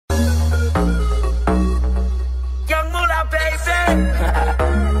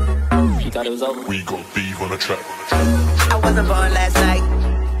You thought it was over? We gon' beef on the track. I wasn't born last night.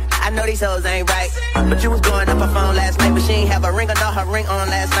 I know these hoes ain't right, but you was blowing up her phone last night, but she ain't have a ring or no her ring on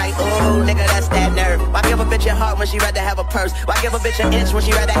last night. Ooh, nigga, that's that nerve. Why give a bitch a heart when she rather have a purse? Why give a bitch an inch when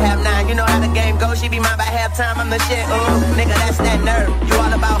she rather have 9? You know how the game goes, she be mine by halftime, I'm the shit. Ooh, nigga, that's that nerve. You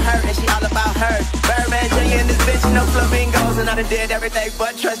all about her and she all about hers. Birdman Jr. in this bitch, no flamingos, and I done did everything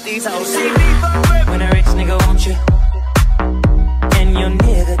but trust these hoes. See me for when a rich nigga wants you, and your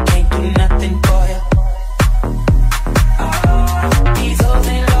nigga can't do nothing for you. These hoes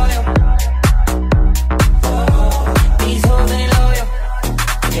ain't loyal. These hoes ain't loyal.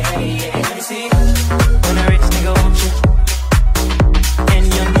 Yeah, yeah. See, when a rich nigga wants you, and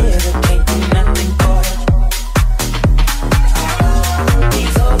your nigga can't do nothing for you.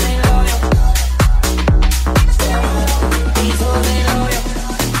 These hoes ain't loyal. These hoes ain't loyal.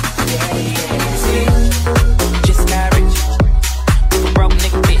 Yeah, yeah. See, just got rich. With a broke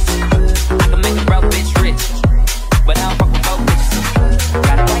nigga bitch. I can make a broke bitch rich, but I don't fuck with broke bitches.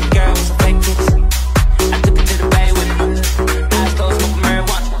 Got a white girl with some fake tits. I took her to the bay with me. Eyes closed, smoking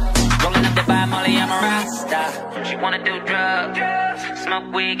marijuana. Rolling up that by Molly, I'm a rasta. She wanna do drugs, smoke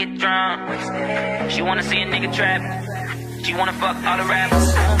weed, get drunk. She wanna see a nigga trap. She wanna fuck all the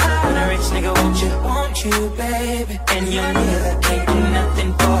rappers. When a rich nigga want you, baby, and your nigga can't do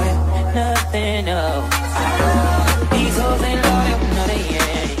nothing for you, nothing, no. These hoes ain't loyal, no they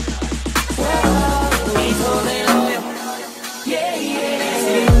ain't. These hoes ain't loyal. Yeah,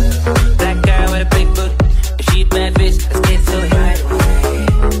 yeah. Black girl with a big boot. If she a bad bitch, let's get to it right away.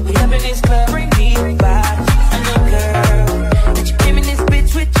 We up in this club, bring me by. I know, girl, that you came in this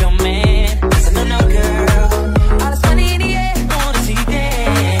bitch with your man. Cause I know, girl, all this money in the air, I wanna see you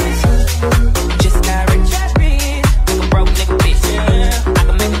dance. Just got rich, make a broke nigga bitch. I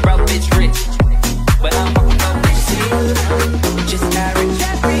can make a broke bitch rich, but I don't fuck with broke bitches. Just got rich,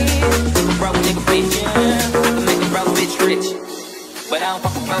 make a broke nigga bitch. I can make a broke bitch rich, but I don't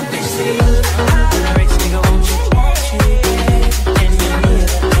fuck with broke bitches. A rich nigga want you, and your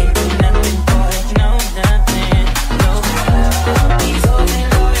nigga can't do nothing for you, no, nothing, no. These hoes ain't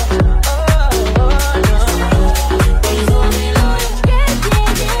loyal, oh, no. These hoes ain't loyal,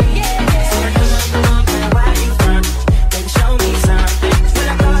 yeah. So come on, girl, why you front? Baby, show me something. When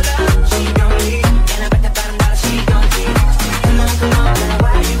I call up, she gon' leave, and I bet that bottom dollar she gon' cheat. Come on, girl,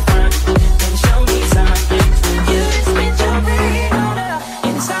 why you front? Baby, show me something. You just spent your ring on her,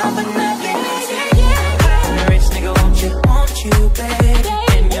 inside for nothing. When a rich nigga want you, baby,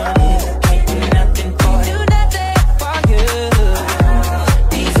 and your nigga can't do nothing for you, for you.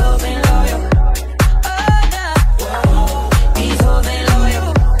 These hoes ain't loyal, oh no. These hoes ain't loyal,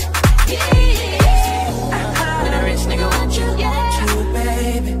 yeah. When a rich nigga want you,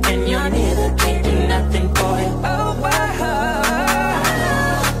 baby, and your nigga can't do nothing for you, oh wow.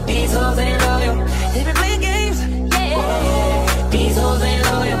 These hoes ain't loyal, they been playing games, yeah. These hoes ain't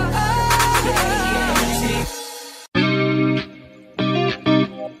loyal, yeah.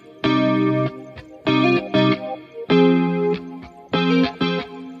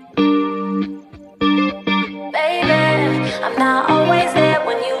 Baby, I'm not always there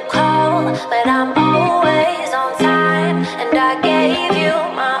when you call, but I'm always on time, and I gave you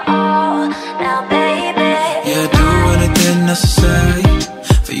my all. Now, baby, Yeah, do anything necessary.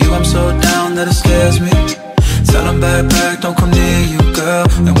 For you, I'm so down that it scares me. Tell them back, don't come near you, girl.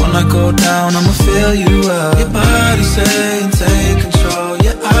 And when I go down, I'ma fill you up. Your body saying take control.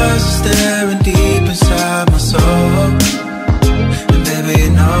 Your eyes are staring deep inside my soul. And baby,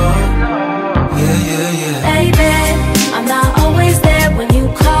 you know, yeah. baby, I'm not always there when you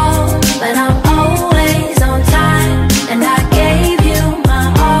call, but I'm always on time, and I gave you my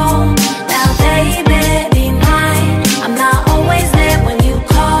all. Now, baby, be mine. I'm not always there when you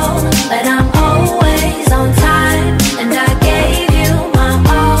call, but I'm always on time, and I gave you my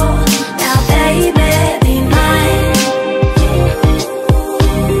all. Now, baby, be mine.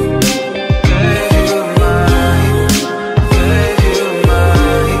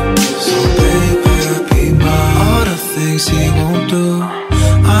 So baby, be mine. All the things he won't do,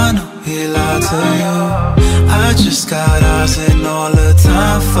 I know he lied to you. I just got eyes and all the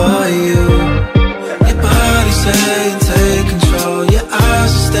time for you. Your body saying take control. Your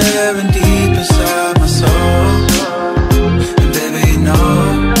eyes are staring deep inside my soul. And baby, you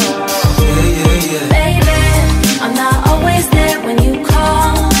know, yeah. Baby, I'm not always there when you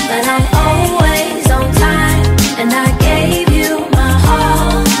call, but I'm always on time, and I gave you my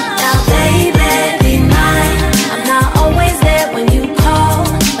all. Now, baby, be mine. I'm not always there when you call,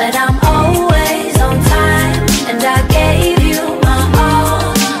 but I'm always on time, and I gave you my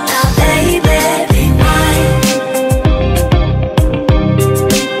all. Now, baby, be mine.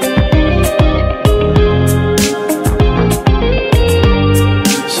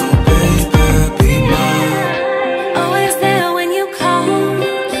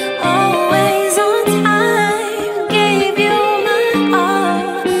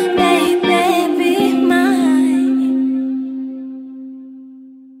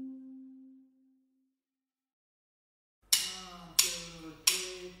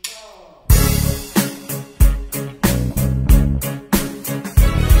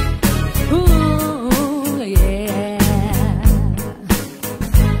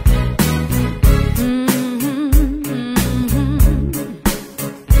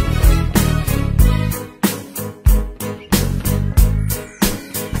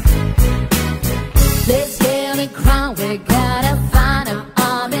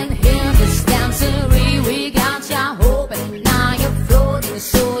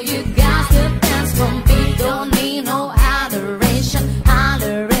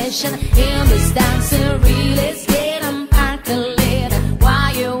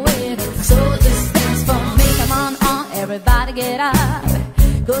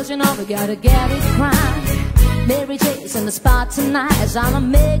 But you know we gotta get it right. Mary J's in the spot tonight, so I'ma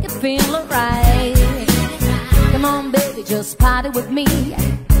make it feel alright. Come on baby, just party with me.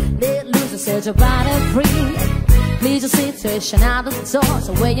 Let loose and set your body free. Leave your situation out the door,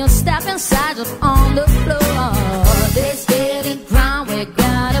 so when you step inside, just on the floor. Let's get it right, we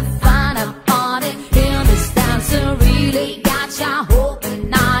gotta find a party. In this dance, really got ya hoping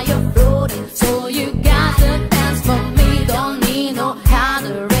now you're floating. So you got to dance for me, don't need no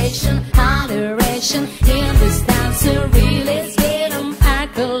adoration, adoration. In this dance, really get them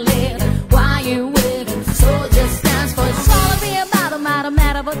percolated while you're waiting. So just dance for it's all be about a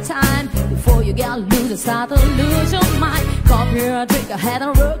matter of time. Before you get loose and start to lose your mind. Come here and drink a head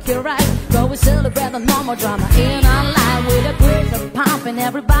and work your right. Go we celebrate the normal drama in our life. With a pressure pumping,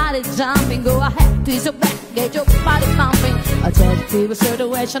 everybody jumping. Go ahead, twist your back, get your body pumping. I told you people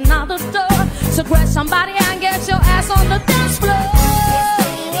situation out the door. So grab somebody and get your ass on the dance floor.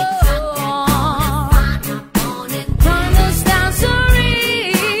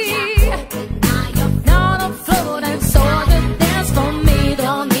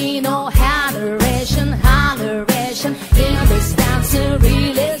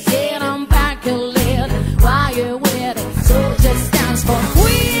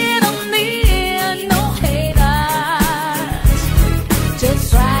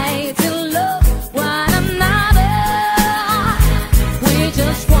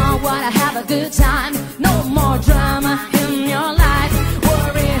 Good time, no more drama in your life.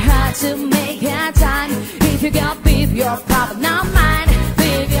 Worry hard to make your time. If you got beef, your problem, not mine.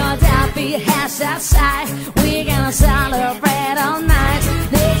 Leave your doubt, be hands outside. We gonna celebrate all night.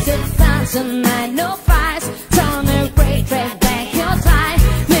 Let's have fun tonight, no fights. Turn the great track back your time.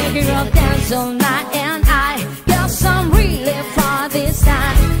 Make it go dance all night, and I got some relief for this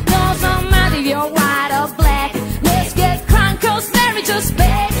time. No matter you're white or black. Let's get crunk, cause Mary just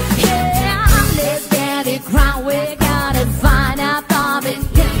back. Let's get it crunk, we gotta find out of it.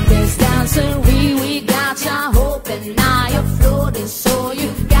 In this dancery, we got ya hoping now you're floating. So you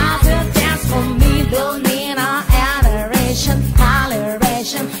gotta dance for me, don't need our adoration,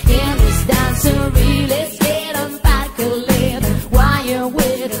 toleration. In this dancery, let's get them back a little while you're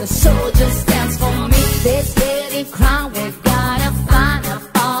waiting. So just dance for me, let's get it crunk, we gotta find out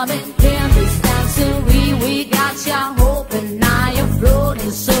of it. In this dancery, we got ya hoping now you're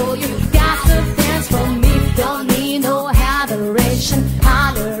floating. So you for me, don't need no adoration,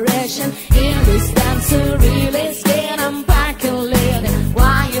 toleration. In this dancery, let's get them percolated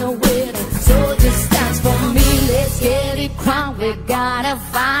while you're waiting. So just dance for me, let's get it crunk. We gotta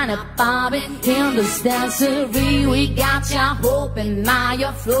find a bobbin. In this dancery, we got ya hoping now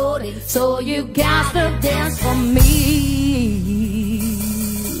you're floating. So you got to dance for me.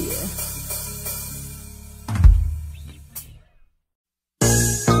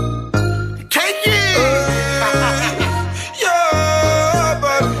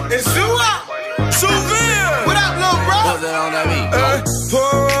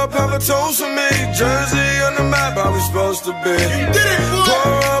 Toast for me, Jersey on the map, how we supposed to be.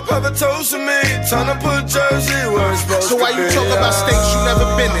 Pour up, have a toast for me, time to put Jersey where it's supposed to be. So why you talk about steaks you never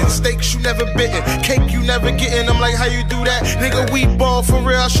been in, steaks you never bitten, cake you never getting? I'm like, how you do that? Nigga, we ball for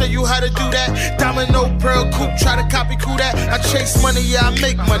real, I'll show you how to do that. Domino, pearl, coupe, try to copy cool that. I chase money, yeah, I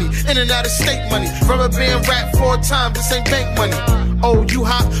make money, in and out of state money. Rubber band rap 4 times, this ain't bank money. Oh, you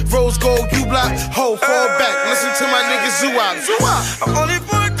hot, rose gold, you block, ho, fall back, listen to my nigga Zoo-Wop. I'm only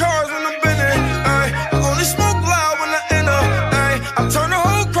for the cars when I'm binning, I only smoke loud when I enter, I turn the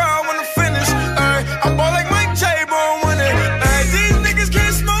whole crowd when I finish, I ball like Mike J, but I'm winning, these niggas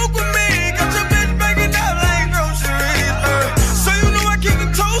can't smoke with me, got your bitch bagging out like groceries, so you know I keep the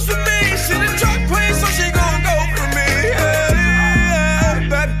toast with me, she the truck queen, so she gon' go for me,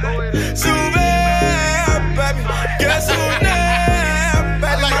 baby, so bad, baby, guess who now,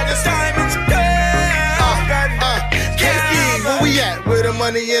 baby, like this time it's where the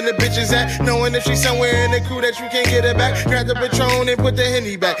money and the bitches at, knowing if she's somewhere in the crew that you can't get her back. Grab the Patron and put the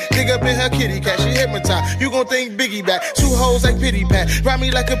Henny back, dig up in her kitty cat, she hypnotized. You gon' think Biggie back, 2 hoes like pity pat, ride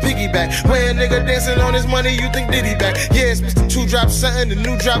me like a piggyback. Where a nigga dancing on his money, you think Diddy back. Yeah, it's Mr. 2 drop something, the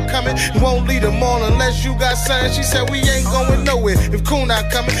new drop coming. Won't lead them all unless you got something. She said we ain't going nowhere if Cool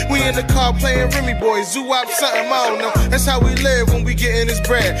not coming. We in the car playing Remy Boys, Zoo-Wop something, I don't know. That's how we live when we getting this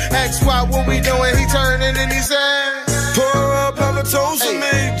bread. Ask why, what we doing, he turned and then he said, pour up, have a toast to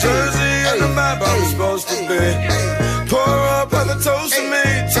me, Jersey on the map, how we supposed to be. Pour up, have a toast to me,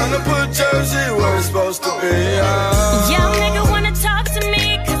 time to put Jersey where it's supposed to be. Yo, nigga wanna talk to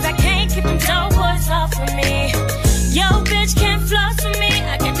me, cause I can't keep them dope boys off of me. Yo, bitch can't floss with me,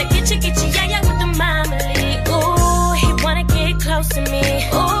 I got the get you, yeah, with the marmalade. Ooh, he wanna get close to me.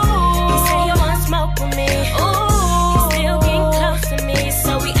 Ooh,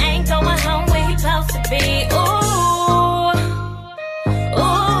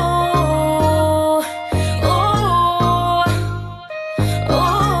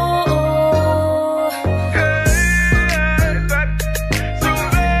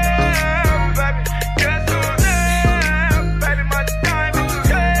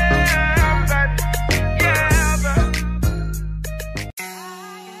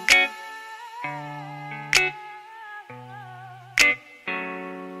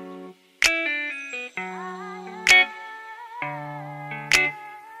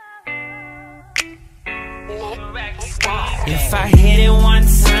 If I hit it one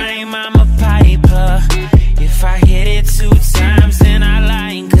time, I'm a piper. If I hit it two times, then I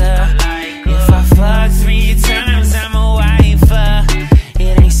like her. If I fuck three times, I'm a wifer.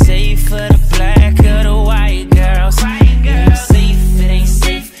 It ain't safe for the black or the white girls. It ain't safe, it ain't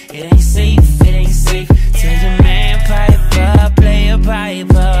safe, it ain't safe, it ain't safe. Tell your man pipe up, play a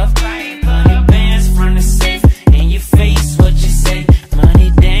pipe up. Money bands from the safe, in your face what you say.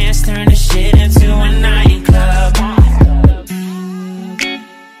 Money dance, turn the shit into a nightclub.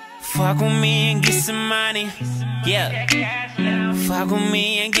 Fuck with me and get some money, yeah. Fuck with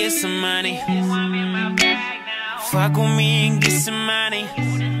me and get some money. Fuck with me and get some money,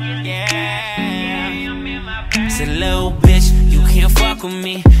 yeah. Say little bitch, you can't fuck with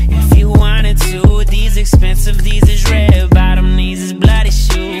me if you wanted to. These expensive, these is red bottom, these is bloody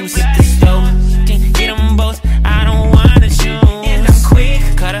shoes. Hit the stove, can get them both, I don't wanna choose. And I'm quick,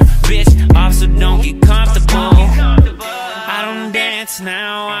 cut a bitch off so don't get comfortable. I don't dance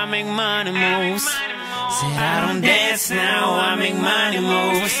now, I make money moves. Said I don't dance now, I make money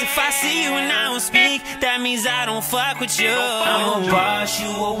moves. If I see you and I don't speak, that means I don't fuck with you. I'm a boss, you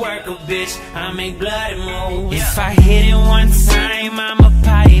a worker, bitch, I make bloody moves. If I hit it one time, I'm a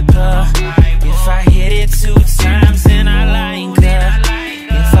piper. If I hit it two times, then I like her.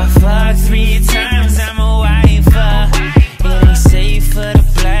 If I fuck three times, I'm a wifer. It ain't safe for the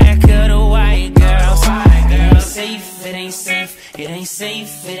black or the white girls. It ain't safe, it ain't safe, it ain't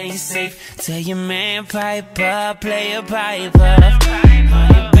safe, it ain't safe. Tell your man pipe up, play a pipe up.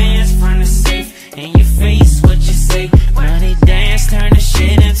 Money bands from the safe, in your face what you say. Money dance, turn the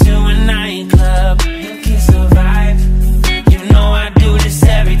shit into a nightclub. You can survive, you know I do this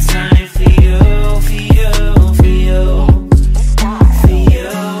every time. For you, for you, for you. For you,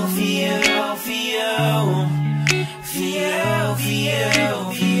 for you, for you. For you, for you,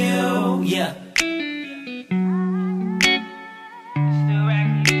 for you, yeah.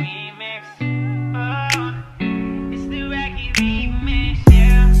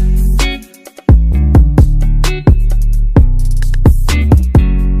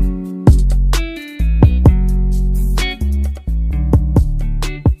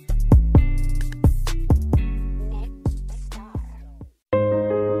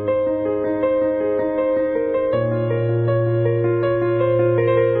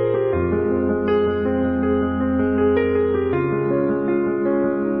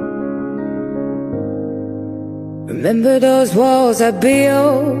 Remember those walls I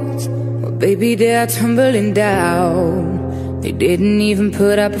built? Well, baby, they are tumbling down. They didn't even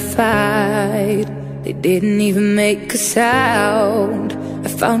put up a fight. They didn't even make a sound. I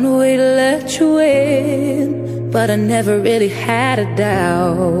found a way to let you in, but I never really had a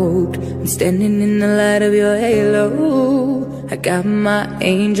doubt. I'm standing in the light of your halo. I got my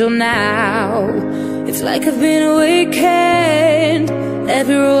angel now. It's like I've been awakened.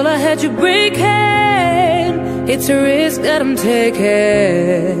 Every rule I had you breaking. It's a risk that I'm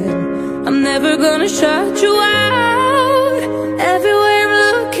taking. I'm never gonna shut you out. Everywhere I'm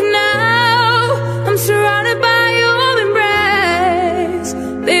looking now, I'm surrounded by your embrace.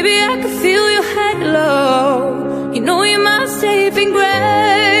 Baby, I can feel your halo. You know you're my saving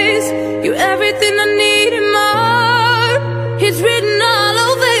grace. You're everything I need and more. It's written all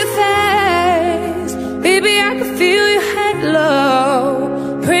over your face. Baby, I can feel your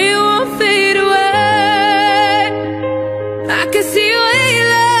halo. Pray you won't fade away. I can see your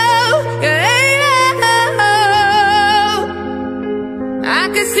halo, your halo. I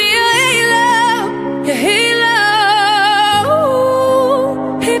can see your halo, your halo.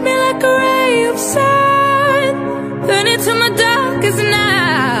 Hit me like a ray of sun, burn into my darkest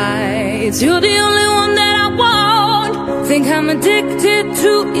nights. You're the only one that I want. Think I'm addicted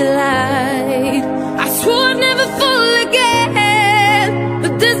to your light. I swore I'd never fall again,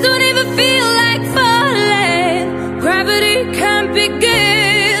 but this don't even feel like falling. Gravity can't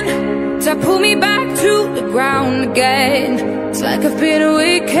begin to pull me back to the ground again. It's like I've been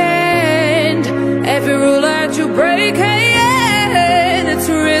awakened. Every rule that you break, it's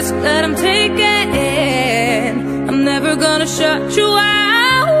a risk that I'm taking. I'm never gonna shut you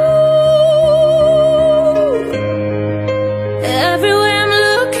out. Everywhere I'm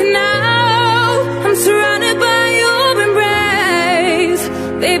looking now, I'm surrounded by your embrace.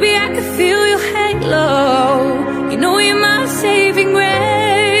 Baby, I can feel your halo. You know you're my saving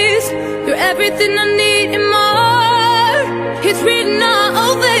grace. You're everything I need and more. It's written all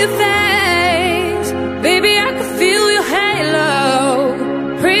over your face. Baby, I can feel your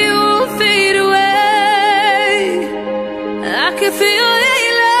halo. Pray you won't fade away. I can feel your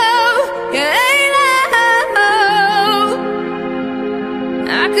halo, your halo.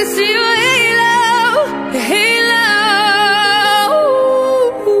 I can see your halo, your halo.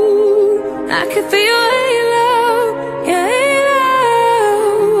 I can feel your halo, your halo.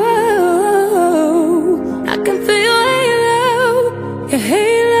 I can feel your halo, your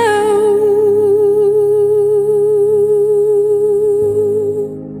halo.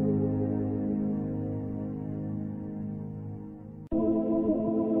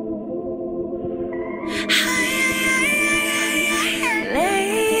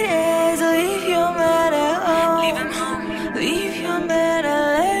 Ladies, leave your man at home. Leave him home. Leave your man at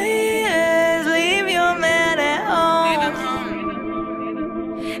ladies, leave your man at home. Leave him home.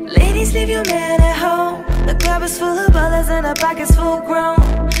 Ladies, leave your man at home. The club is full of ballers and the pockets full grown.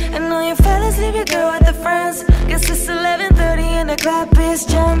 And all your fellas, leave your girl with the friends. Guess it's 11:30 and the club is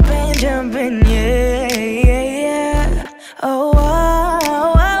jumping, jumping, yeah, yeah, yeah. Oh, oh,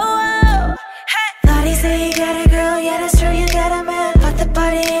 oh, oh. Hey. Thought he said you got a girl, yeah, that's true, you got a man. But the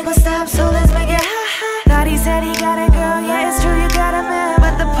party ain't gon' stop, so let's make it hot, hot. Thought he said he got a girl, yeah, it's true, you got a man.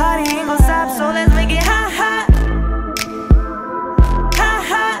 But the party ain't gon' stop, so let's make it hot, hot. Hot,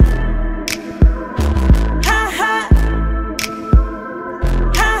 hot. Hot, hot.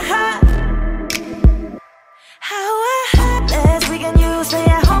 Hot, hot. How hot. Last weekend you stay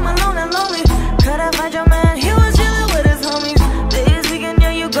at home alone and lonely. Couldn't find your man, he was chillin' with his homies. This weekend,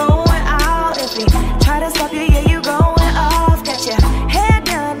 yeah, you going out. If he try to stop you, yeah, you going off. Got your hair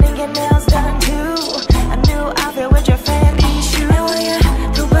done and your nails done too. A new outfit with your Fendi shoes. And when you're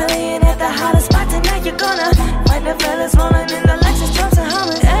through bullying at the hottest spot tonight, you're gonna find the fellas rolling in the Lexus trucks and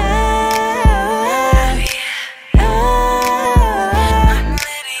humming. I'm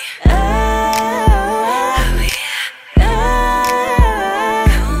ready.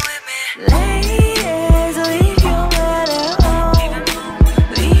 Ladies, leave your man at home.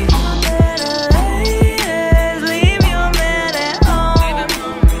 Leave your man at ladies, leave your man at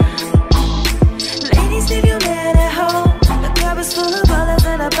home. Ladies, leave your man at home. The club is full of ballers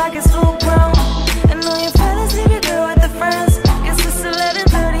and the pockets full grown. And all your fellas, leave your girl with the friends. Guess it's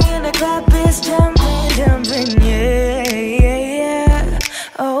 11:30 and the club is jumping, jumping, yeah, yeah, yeah.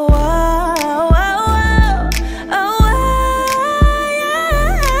 Oh, oh, oh, oh, oh, oh,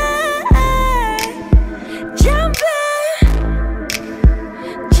 yeah. Jumping,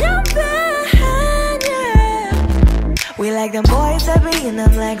 jumping, yeah. We like them boys that be in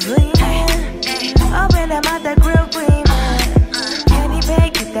them legs leaning. Open them out that grill gleaming. Candy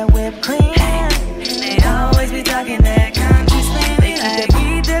bake, get that whipped cream. They always be talking that country slang. They like the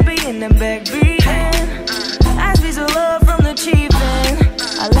beat that be in them back beating. I speak so love from the chief end.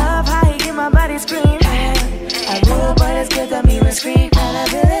 I love how he get my body screaming. I rule, but it's good to me with street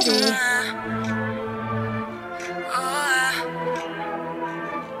credibility.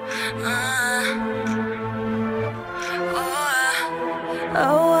 Oh,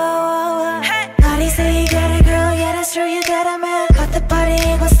 oh, oh. Hey. Thought he said he got a girl, yeah, that's true, you got a man. But the party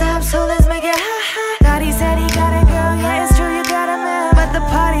ain't gon' stop, so let's make it hot, hot. Thought he said he got a girl,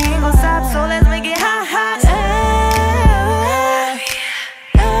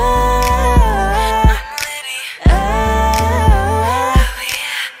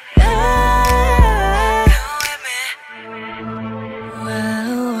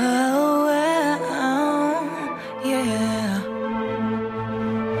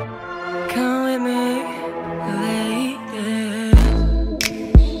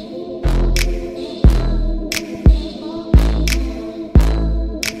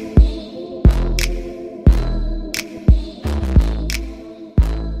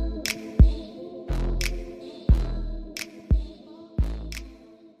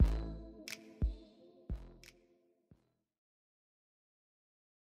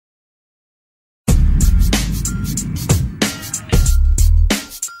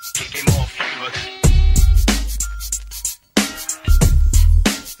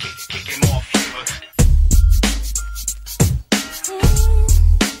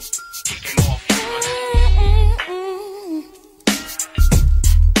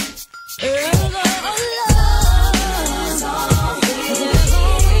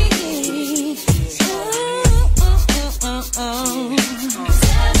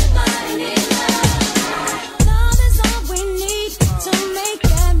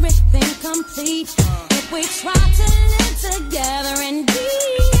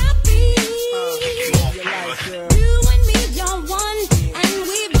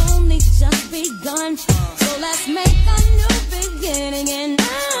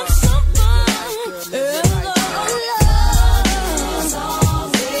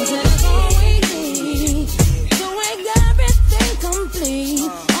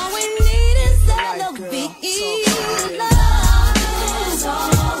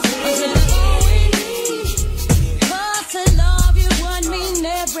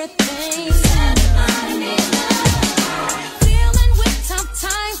 everything. Dealing with tough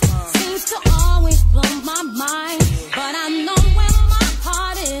times seems to always blow my mind, but I know where my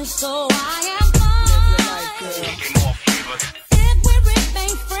heart is, so I am fine. If we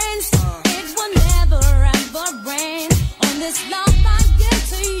remain friends, it will never ever rain. On this love I give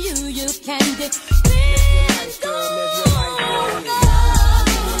to you, you can depend on. Love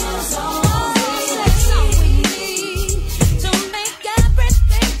is all we need to make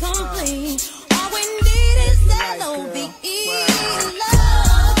everything complete. All we need is L-O-V-E.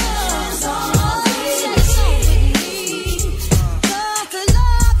 Love is all we need. Just to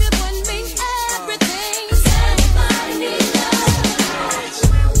love you would mean everything. Everybody needs love.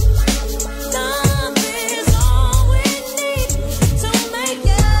 Love is all we need to make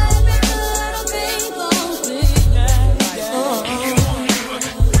every little thing complete.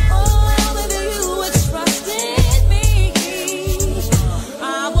 Oh, whether you would trust in me, I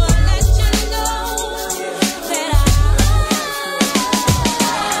will let you know that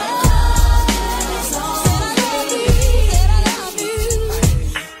I love you.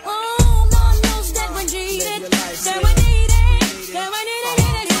 Oh, Lord knows that we need it, that we need it, that we need it.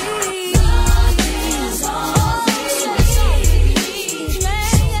 Love is all we need. Yeah.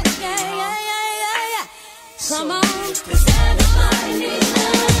 Come on, 'cause everybody needs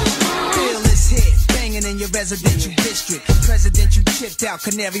love. Feel this hit, banging in your residential district. Presidential chipped out,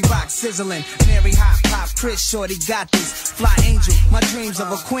 Canary Rock sizzling. Mary Hop, Pop, Chris, Shorty got this. Fly angel, my dreams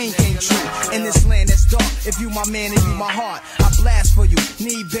of a queen came true. In this land that's dark, if you my man and you my heart, I blast for you.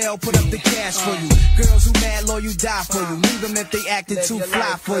 Need bail, put up the cash for you. Girls who mad low, you die for you. Leave them if they acted too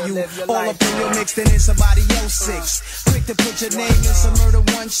fly for you. All up in your mix, then it's somebody else six. Quick to put your name in some murder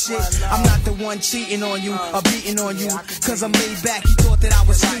one shit. I'm not the one cheating on you or beating on you. Cause I'm laid back, you thought that I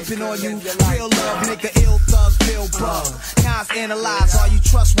was sleeping on you. Real love, nigga, ill thug, feel bug. Now I analyze, are you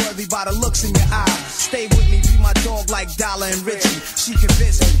trustworthy by the looks in your eyes? Stay with me, be my dog like Dollar and Richie. She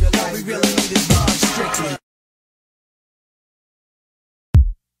convinced me, all we really need is love strictly.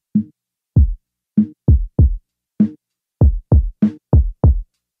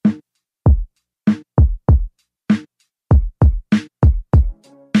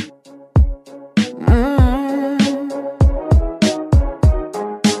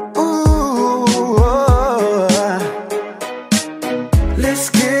 Let's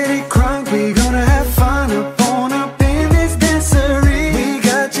get it crunk, we gonna have fun up in this dancery. We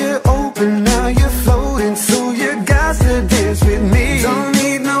got you open, now you're floating, so you got to dance with me. Don't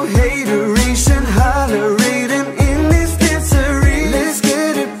need no hateration, hollerating in this dancery. Let's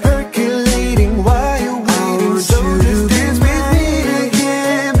get it percolating while you're waiting, so just dance with me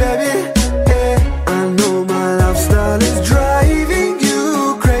again, baby. I know my lifestyle is driving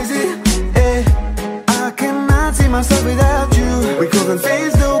you crazy. I cannot see myself without you. We call them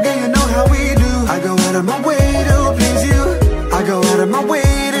fans, though, girl, you know how we do. I go out of my way to please you. I go out of my way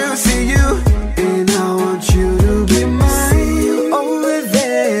to see you. And I want you to be mine. See you over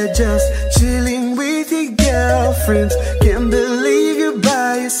there, just chilling with your girlfriends. Can't believe you're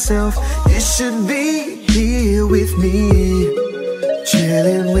by yourself. You should be here with me,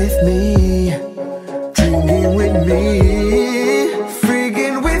 chilling with me, drinking with me,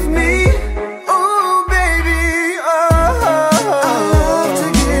 freaking with me. Oh, baby, oh. I love to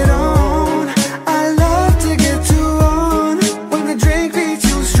get on, I love to get too on. When the drink be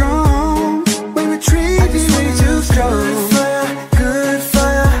too strong, when the treat be too strong. Good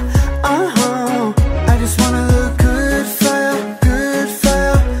fire, I just wanna look good fire,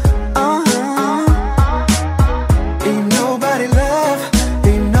 Ain't nobody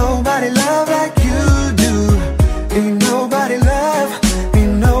love like you do. Ain't nobody love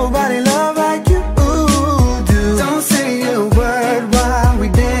like you do. Don't say a word while we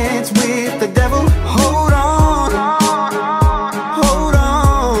dance with the devil. Hold on.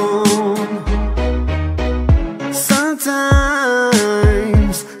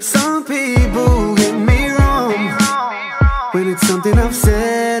 Sometimes some people get me wrong when it's something I've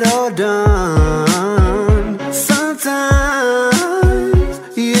said or done. Sometimes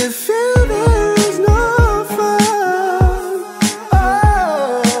you feel there's no fun.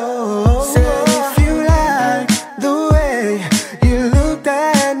 Said if you like the way you look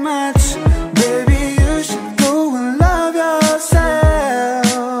that much, baby, you should go and love yourself.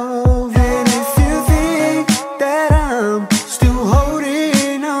 And if you think that I'm still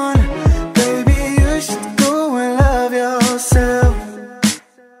holding on, baby, you should go and love yourself.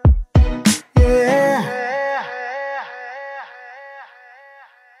 Yeah.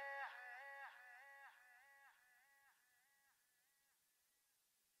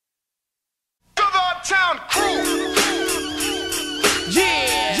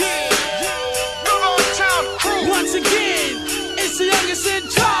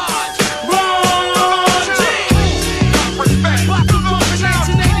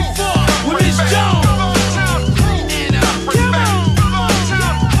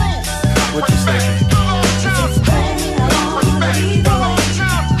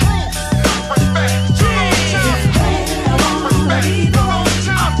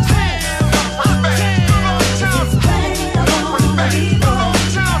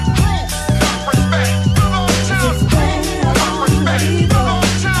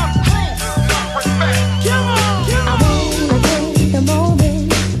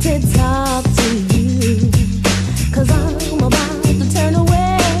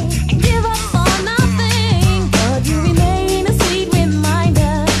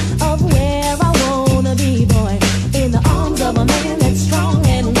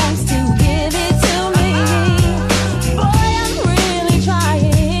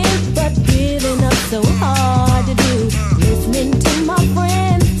 so hard to do. Listening to my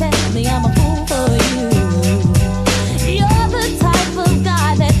friends tell me I'm a fool for you. You're the type of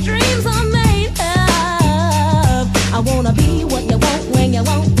guy that dreams are made of. I wanna be what you want when you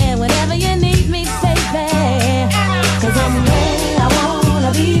want and whenever you need me, baby. 'Cause I'm where I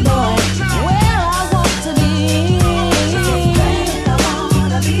wanna be, boy. Where I want to be. I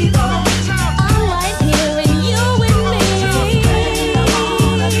wanna be, boy. I'm right here and you with me. I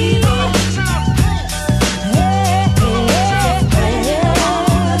wanna be, boy.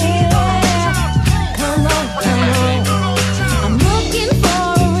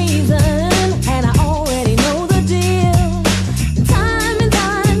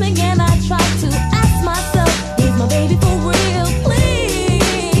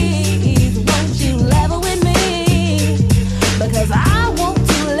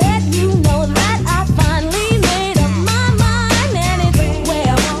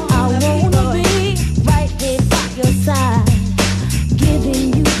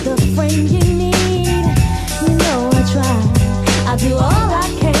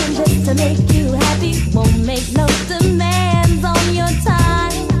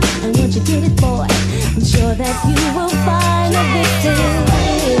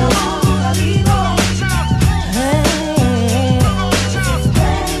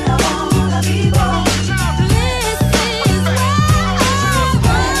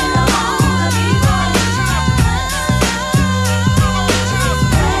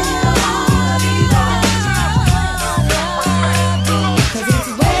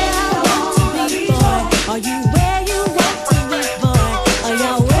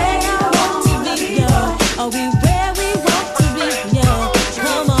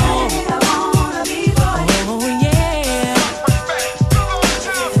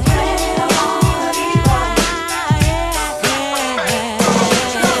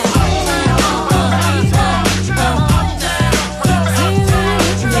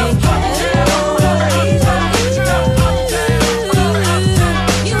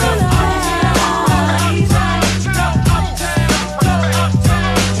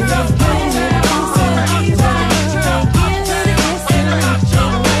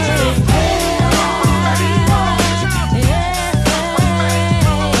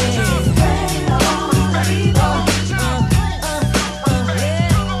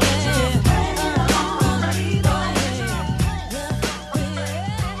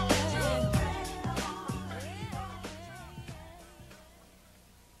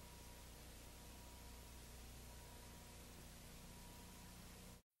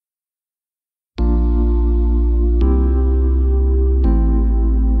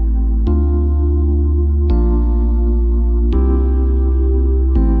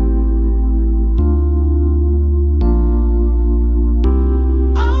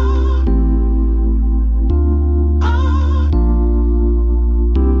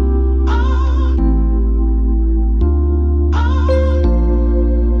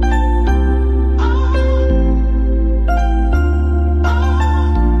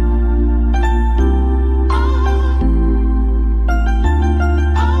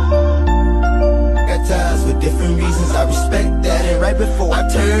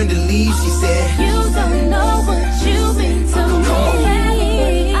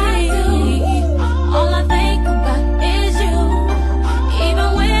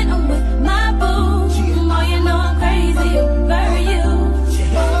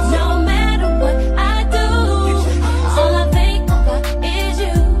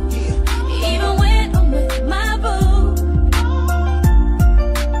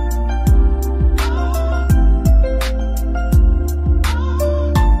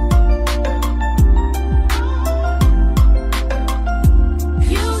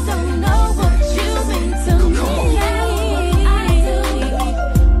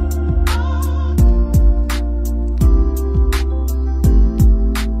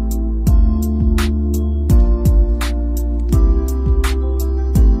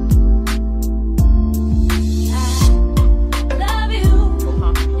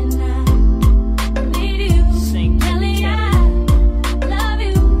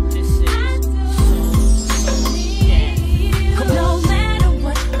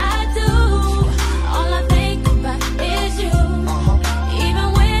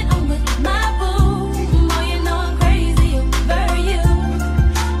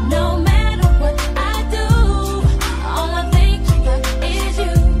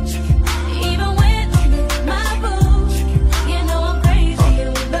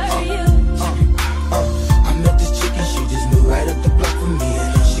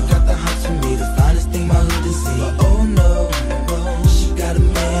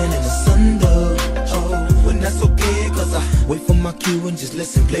 EQ and just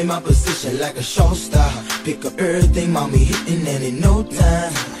listen, play my position like a show star. Pick up everything, mommy hitting, and in no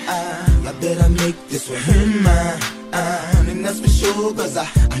time I bet I make this one her mine. And that's for sure, cause I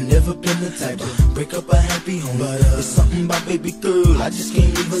never been the type to break up a happy home. But it's something about baby girl, I just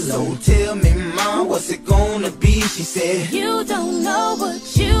can't leave alone. Tell me, mom, what's it gonna be? She said, you don't know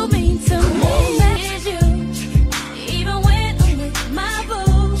what you mean to me. Is you, even when I'm with my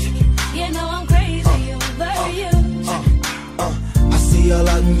boo, you know I'm crazy over you. I see all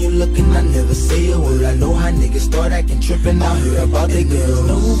out and you looking, I never say a word. I know how niggas start acting trippin', I heard about they girls.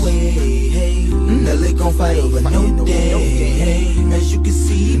 No way, hey, Nelly gon' fight over no day, hey, as you can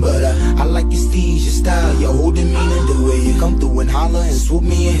see. But I like your steez, your style, your whole demeanor, the way you come through and holler and swoop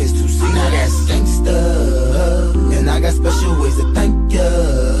me in his 2-seat. Now that's gangsta, and I got special ways to thank ya.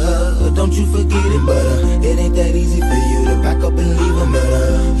 Don't you forget it, but it ain't that easy for you to back up and leave him.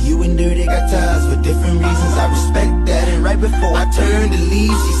 But you and Dirty got ties for different reasons, I respect that. And right before I turned to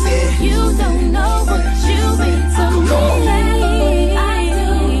leave, she said, you don't know what you mean to me. I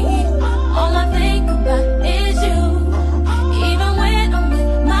do. All I think about is you. Even when I'm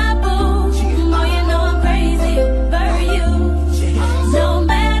with my boo, oh, you know I'm crazy over you. No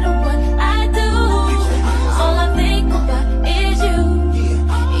matter what I do, all I think about is you.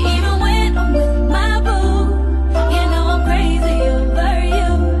 Even when I'm with my boo, you know I'm crazy over you.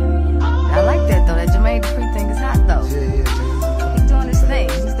 I like that though. That Jermaine Dupri thing is hot though. He's doing his thing.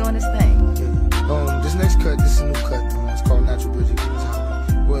 He's doing his thing. This next cut, this is a new cut. It's called Natural Bridge Kings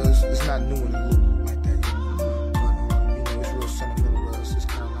Highway. Well, it's not new in the loop like that, but it's real sentimental. It's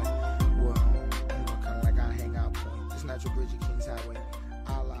kind of like, well, kind of like our hangout point. This Natural Bridge Kings Highway, a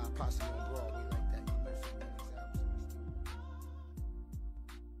la Posse on Broadway, like that.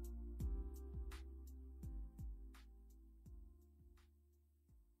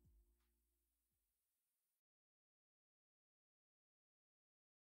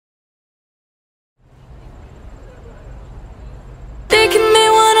 They can be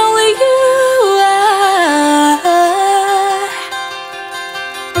what only you are,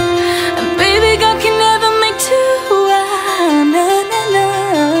 and baby girl can never make two. No, no, no.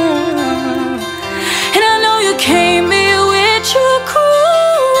 And I know you came here with your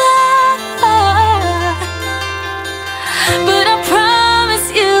crew, but I promise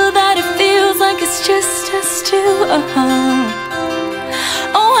you that it feels like it's just us two.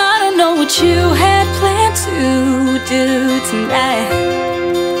 Oh, I don't know what you had planned to do tonight,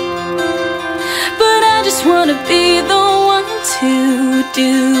 but I just wanna be the one to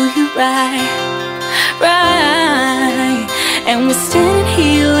do you right, right. And we're standing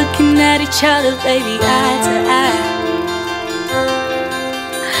here looking at each other, baby, eye to eye.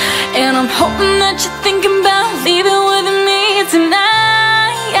 And I'm hoping that you're thinking about leaving with me tonight.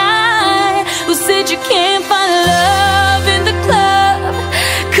 Who said you can't find love in the club?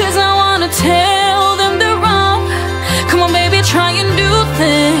 'Cause I wanna tell them they're wrong. Come on, baby, try a new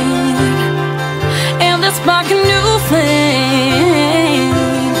thing, and let's spark a new flame.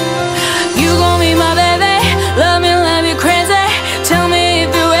 You gon' be my baby, love you crazy. Tell me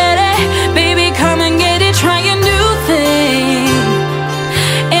if you're ready, baby, come and get it. Try a new thing,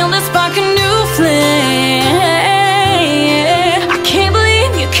 and let's spark a new flame. I can't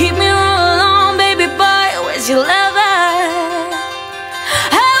believe you keep me all alone, baby boy, where's your lover?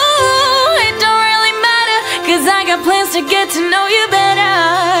 Oh, it don't really matter, 'cause I got plans to get to know you better,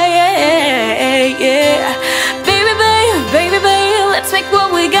 yeah, yeah. Baby, baby, baby, let's make what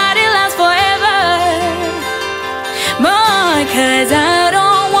we got, it last forever. Boy, 'cause I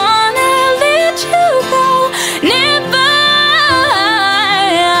don't wanna let you go, never.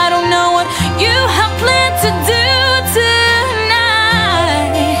 I don't know what you have planned to do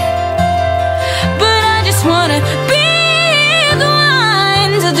tonight, but I just wanna be the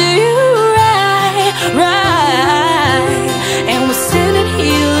one to do you right, right. And we're standing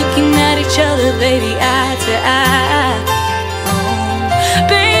here looking at each other, baby, eye to eye. Oh,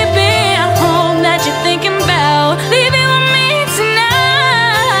 baby, I hope that you're thinking about leaving with me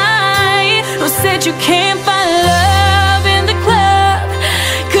tonight. Who said you can't find love in the club?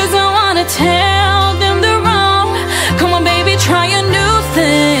 'Cause I wanna tell them they're wrong. Come on, baby, try a new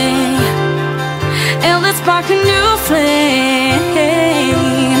thing, and let's spark a new flame.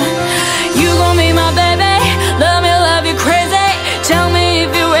 You gon' be my baby, love you crazy. Tell me if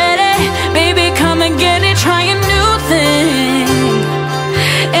you're ready, baby, come and get it. Try a new thing,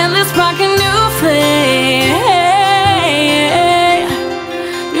 and let's spark a new flame,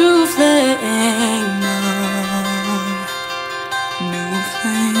 new flame.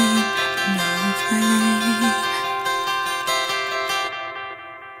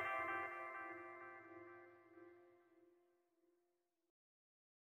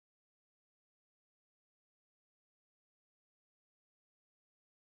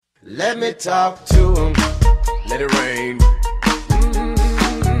 Let me talk to him. Let it rain.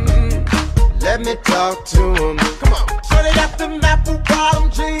 Let me talk to him. Come on. So they got them apple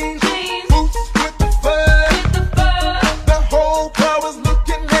bottom jeans. Boots with the fur. The whole crowd was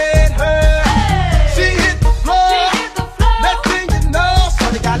looking at her. She hit the floor. Next thing you know,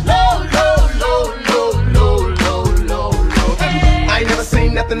 so they got low. I ain't never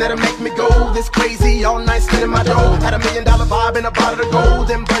seen nothing that'll make me go this crazy. All night spinning my dough. Had $1 million vibe in a bottle of gold.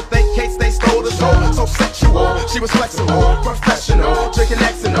 Them birthday cakes, they stole the show. So sexual, she was flexible, professional, drinking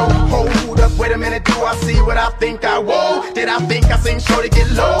X&O. Hold up, wait a minute, do I see what I think I will? Did I think I seen shorty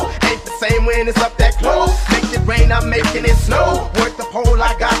get low? Ain't the same when it's up that close. Make it rain, I'm making it snow. Work the pole,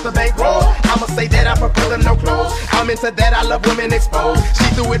 I got the bankroll. I'ma say that I prefer them no clothes. I'm into that, I love women exposed. She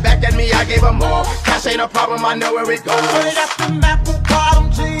threw it back at me, I gave her more. Cash ain't a problem, I know where it goes. So they got them apple bottom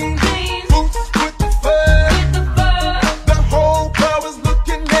jeans. Boots with the fur. The whole crowd was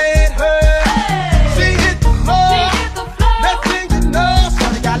looking at her. She hit the floor. Next thing you know, so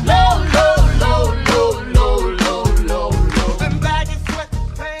they got low. Them baggy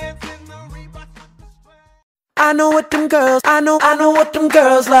sweatpants in the Reebok. I know what them girls, I know what them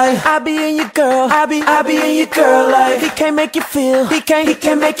girls like. I be in your girl, I be in your girl like. He can't make you feel, he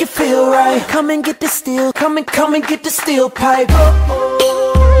can't make you feel right. Come and get the steel, come and get the steel pipe.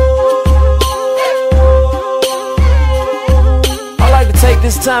 I like to take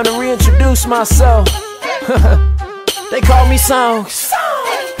this time to reintroduce myself. They call me Songs.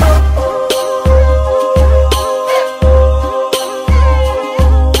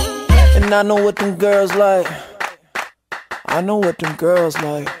 And I know what them girls like. I know what them girls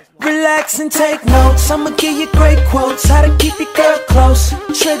like. Relax and take notes, I'ma give you great quotes. How to keep your girl close,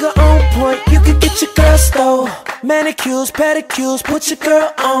 trigger on point, you can get your girl stole. Manicures, pedicures, put your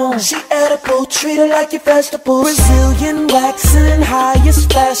girl on. She edible, treat her like your vegetable. Brazilian waxing,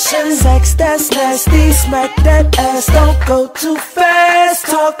 highest fashion. Sex that's nasty, smack that ass. Don't go too fast,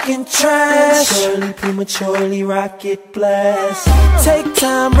 talking trash. Prematurely rocket blast. Take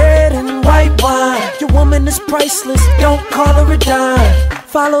time, red and white wine. Your woman is priceless, don't call her a dime.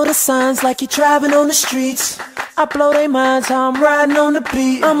 Follow the signs like you're driving on the streets. I blow their minds how I'm riding on the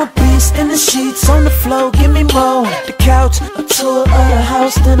beat. I'm a beast in the sheets, on the floor, give me more. The couch, a tour of the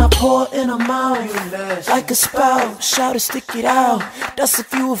house, then I pour in her mouth. Like a spout, shout it, stick it out. That's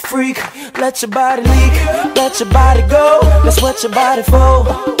if you a freak, let your body leak. Let your body go, that's what your body for.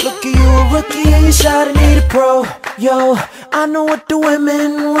 Look at you a rookie and you shout it, need a pro. Yo, I know what the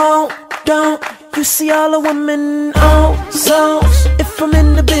women want, don't. You see all the women on songs. If I'm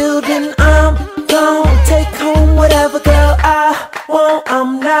in the building, I'm gone. Take home whatever girl I want.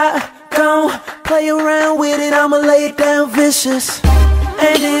 I'm not gon' play around with it, I'ma lay it down vicious.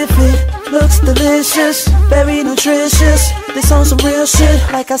 And if it looks delicious, very nutritious, this on some real shit.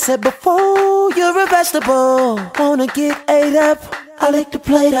 Like I said before, you're a vegetable. Wanna get ate up, I lick the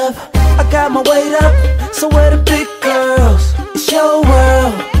plate up. I got my weight up, so where the big girls? It's your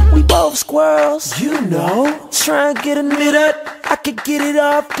world. We both squirrels, you know. Try and get a minute, I could get it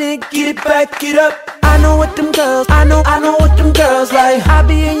off, then get it back, get up. I know what them girls, I know what them girls like. I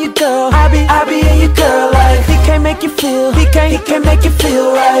be in your girl, I be in your girl like. He can't make you feel, he can't make you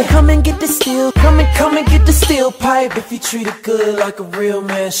feel right. Come and get the steel, come and get the steel pipe. If you treat it good like a real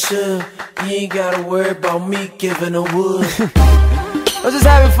man should, you ain't gotta worry about me giving a wood. I'm just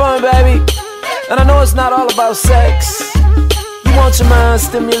having fun, baby. And I know it's not all about sex. You want your mind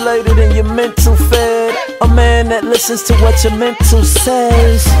stimulated and your mental fed. A man that listens to what your mental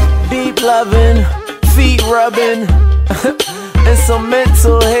says. Deep loving, feet rubbing, and some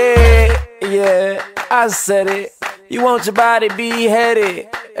mental head. Yeah, I said it. You want your body beheaded,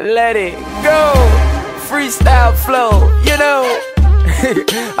 let it go. Freestyle flow, you know.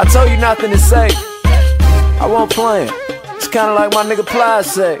 I told you nothing to say, I won't play it. It's kinda like my nigga Ply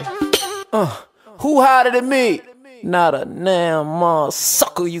say, who hotter than me? Not a damn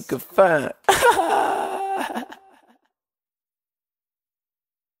sucker you can find.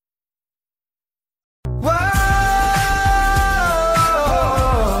 Whoa,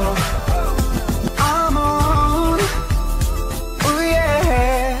 I'm on. Ooh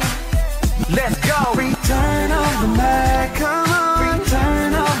yeah. Let's go. Return of the Mac. Come on.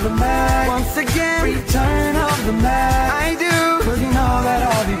 Return of the Mac. Once again. Return of the Mac. I do. 'Cause you know that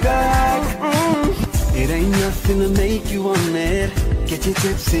I'll be back. It ain't nothing to make you want it. Get you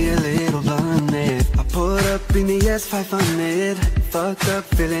tipsy, a little bun it. I put up in the S500. Fucked up,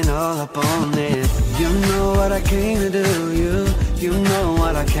 feeling all up on it. You know what I came to do. You know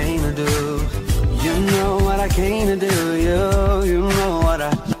what I came to do. You know what I came to do. You know what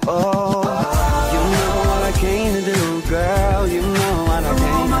I, oh. You know what I came to do, girl. You know what I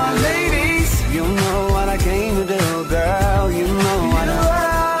came to do.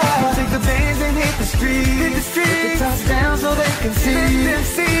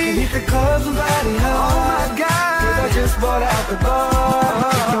 Hit the clubs and body high. Oh my God, 'cause I just bought out the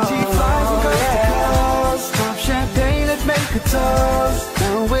bar. G5 from coast to coast. Pop champagne, let's make a toast.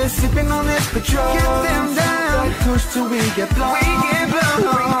 Now we're sipping on this Patron. Get them down. Like push till we get blown. We get blown.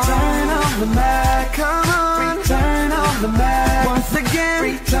 Return on the Mac, come on. Return on the Mac. Once again,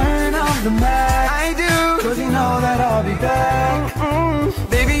 return on the Mac. I do, 'cause you know that I'll be back.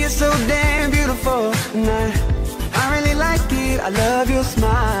 Baby, you're so damn beautiful. And I really like it. I love your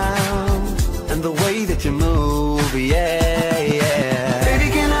smile and the way that you move, yeah, yeah. Baby,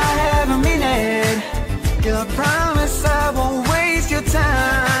 can I have a minute? Girl, I promise I won't waste your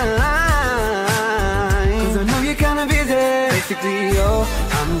time. 'Cause I know you're kinda busy. Basically, all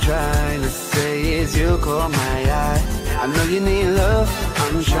I'm trying to say is you caught my eye. I know you need love,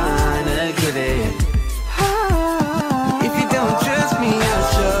 I'm trying to give it. If you don't trust me, I'll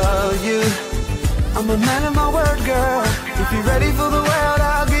show you. I'm a man of my word, girl. If you're ready for the world,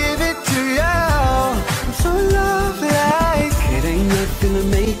 I'll give it to you. I'm so in love like it ain't nothing to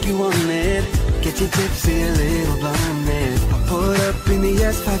make you want it. Get your tipsy, a little blinded. I pulled up in the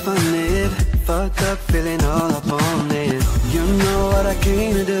S500. Fucked up, feeling all up on it. You know what I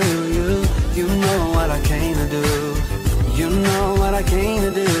came to do. You know what I came to do. You know what I came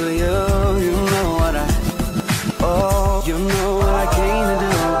to do. You know what I. Oh, you know what I came to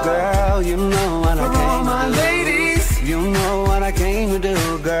do, girl. You know what I came to do. For all my ladies, you know what I came to do,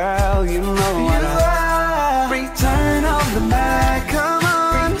 girl. You know what I. Return of the Mac, come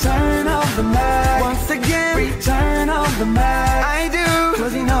on. Return of the Mac. Once again, return of the Mac. I do,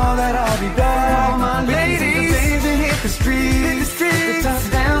 'cause you know that I'll be back. For all my ladies, hit the street, hit the top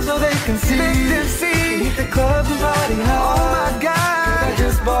down so they can see. Let them see. Hit the clubs and party hard. Oh my God, 'cause I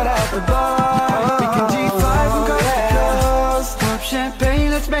just bought out the bar. We can G5 from coast to coast. Pop champagne,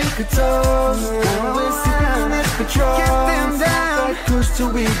 let's make a toast. Now we're sipping on this Patron. Get them down. Like push till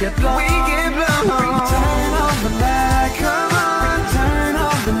we get blown. We get blown. Return on the Mac, come on. Return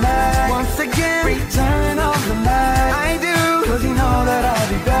on the Mac. Once again, return on the Mac. I do, 'cause you know that I'll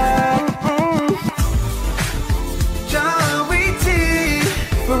be back. Joey T,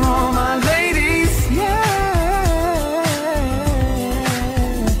 for all my ladies, yeah.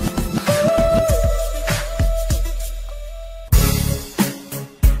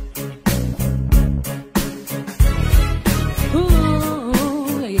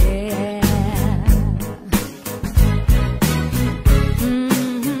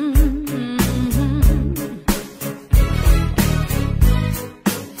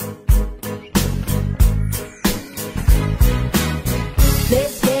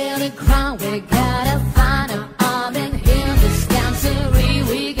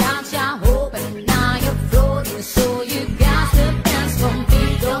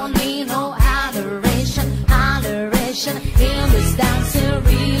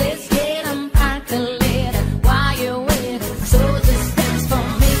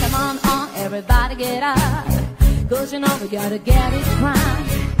 You know we gotta get it right.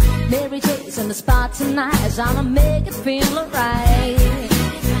 Mary J's in the spot tonight, as I'ma make it feel alright.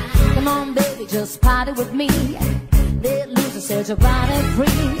 Come on, baby, just party with me. Let loose and set your body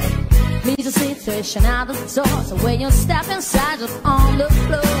free. Leave the situation out the door, so when you step inside, just on the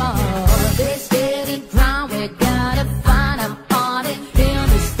floor. Let's get it right. We gotta find a party in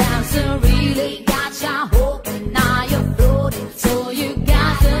this dancery. They got you hoping, now you're floating, so you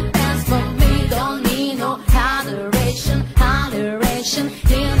got to dance for me. Don't need no holleration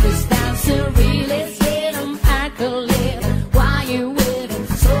in this dancery. Let's get them accolade while you're waiting,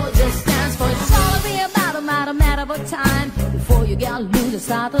 so just dance for it. It's all be about a matter of time before you get loose and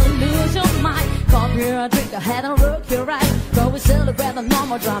start to lose your mind. Come here and drink ahead and work your right. Go we celebrate the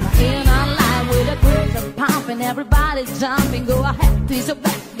normal drama in our life with a great pumping, everybody jumping. Go ahead, please your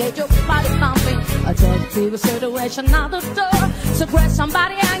back, get your body pumping. I just see the situation out the door, so grab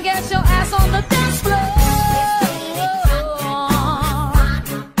somebody and get your ass on the dance floor.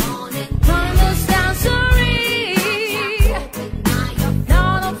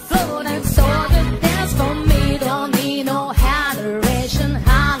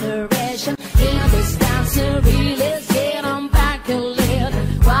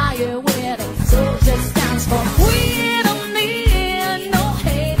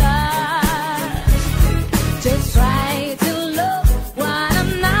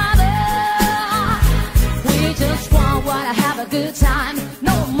 Good time,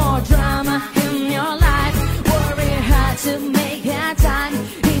 no more drama in your life. Worry hard to make that time.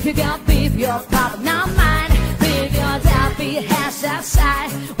 If you got beef, your problem, not mine. Big or happy, hands outside.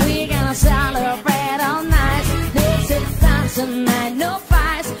 We gonna celebrate all night. This is time tonight, no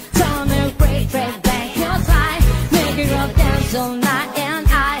fights. Turn the great back your time. Make it up dance all night, and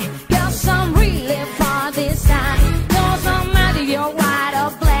I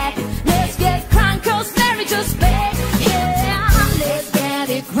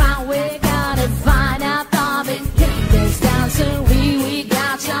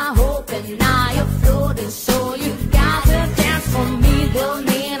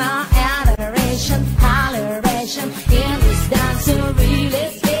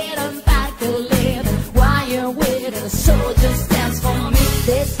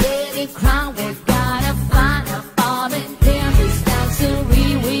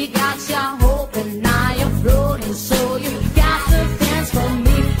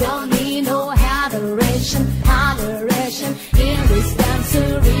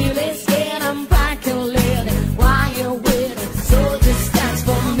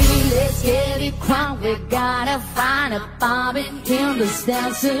this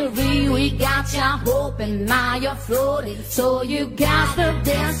dancery. We got ya hoping now you're floating, so you got to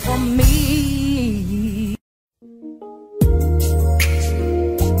dance for me.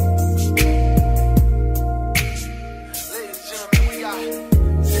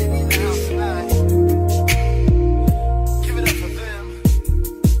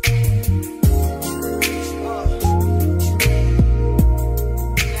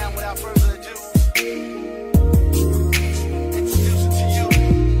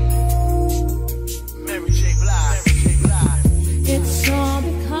 It's all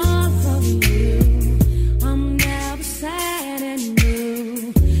because of you. I'm never sad and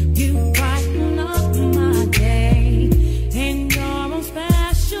blue. You brighten up my day in your own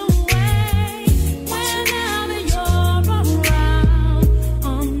special way. Whenever you're around,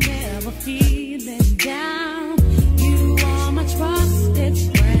 I'm never feeling down. You are my trusted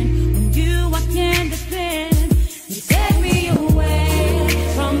friend. On you I can depend. You take me away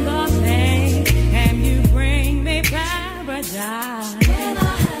from the pain and you bring me paradise. When I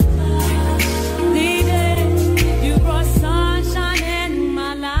had love, needed, you brought sunshine in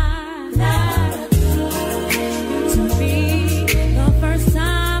my life. To me, the first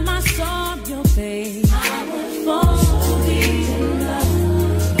time I saw your face, I was so deep in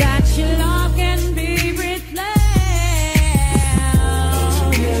love that your love can be replaced.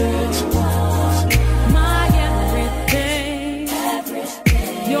 You are my everything.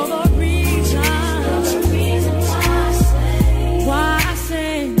 You're the reason why I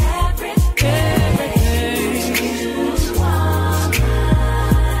sing everything.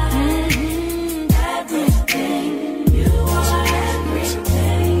 Everything. You are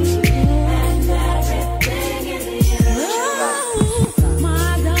everything, and everything is you.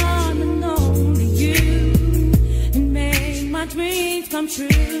 My darling, only you, and make my dreams come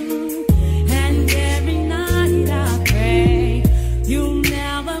true. And every night I pray you'll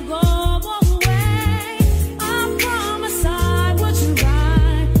never go away. I promise I will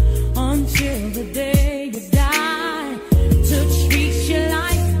try until the day you die to treat you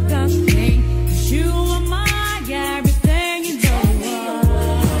like a king. 'Cause you are my everything, you know.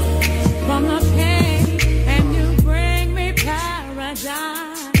 From the pain and you bring me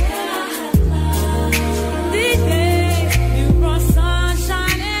paradise. These days you brought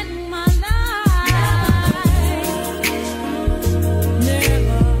sunshine in my life.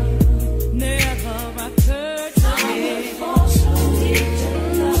 Never, never occurred to me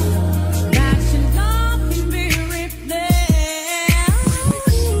that your love can be replaced.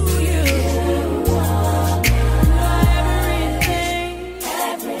 You are everything.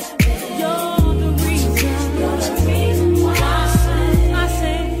 You're the reason why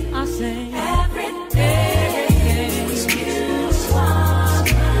I sing everything.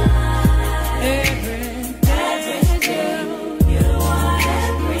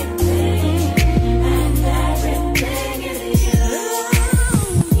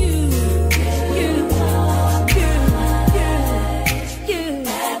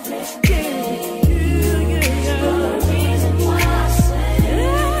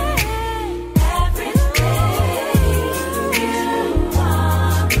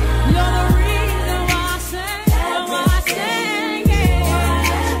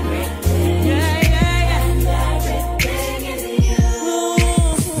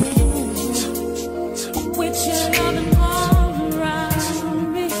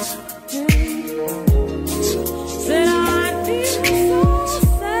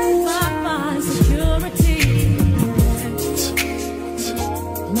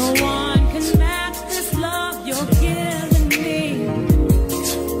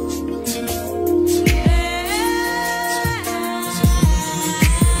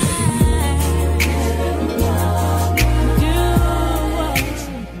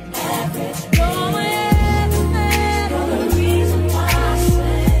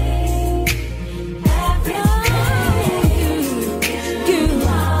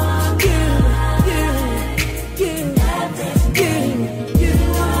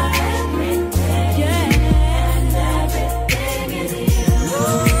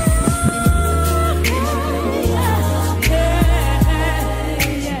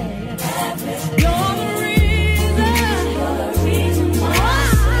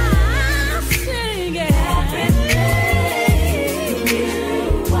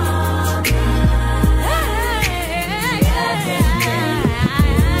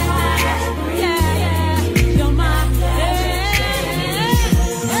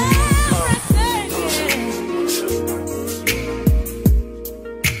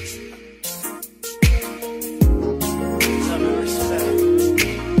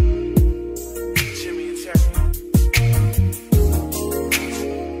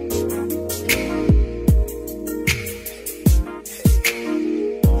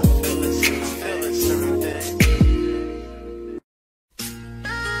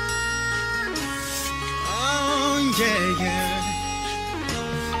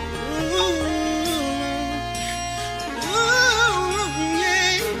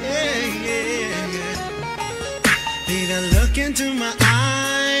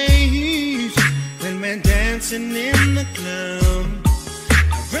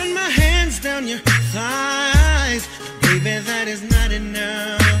 on your thighs. Baby, that is not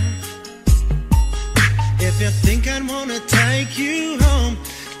enough. If you think I'd wanna take you home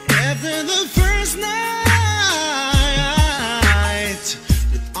after the first night,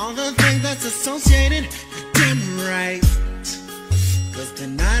 with all the things that's associated, damn right. Cause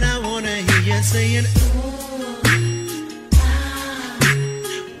tonight I wanna hear you saying, ooh, ah.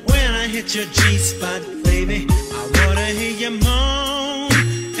 When I hit your G-spot, baby, I wanna hear you moan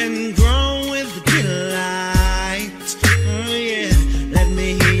and groan with delight. Oh yeah, let me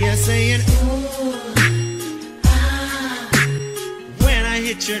hear you saying, ooh, ah. When I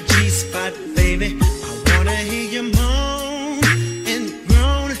hit your G-spot, baby, I wanna hear you moan and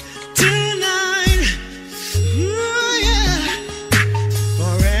groan tonight. Ooh yeah,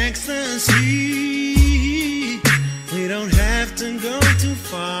 for ecstasy, we don't have to go too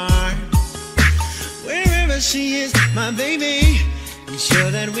far. Wherever she is, my baby, I'm sure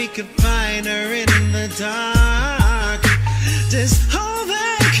that we could find her in the dark. Just hold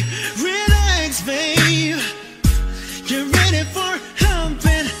back, relax, babe. You're ready for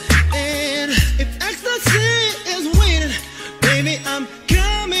humping, and if ecstasy is waiting, baby, I'm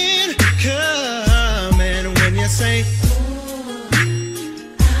coming, coming. When you say, ooh,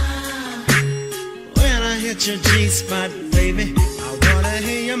 ah. When I hit your G-spot, baby, I wanna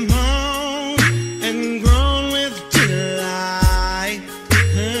hear you moan and groan with delight.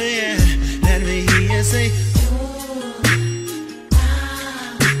 Oh yeah, let me hear you say, ooh,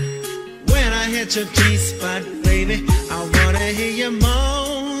 ah. When I hit your G-spot, baby, I wanna hear you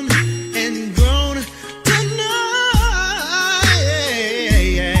moan and groan tonight.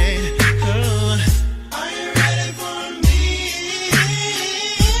 Oh. Are you ready for me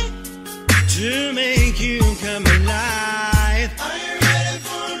to make you come alive? Are you ready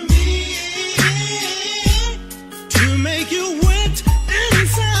for me to make you wet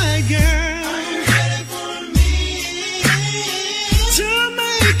inside, girl? Are you ready for me to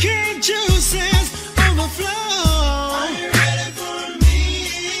make your juices overflow? Are you ready for me?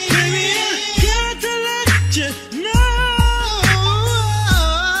 Baby, I got to let you know.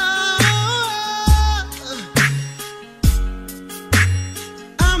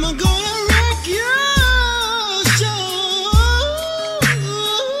 I'm gonna rock your show,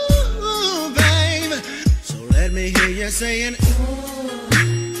 babe. So let me hear you saying, ooh,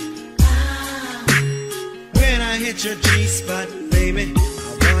 ah. When I hit your G-spot, baby, I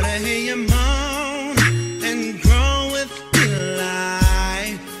wanna hear you moan and groan with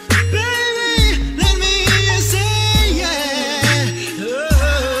delight. Baby, let me hear you say, yeah.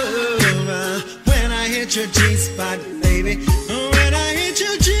 Oh, when I hit your G-spot, baby, when I hit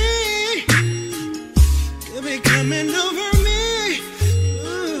your G, you'll be coming over me.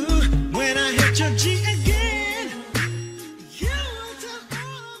 Ooh, when I hit your G again, you will tell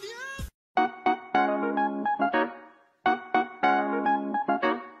all of you.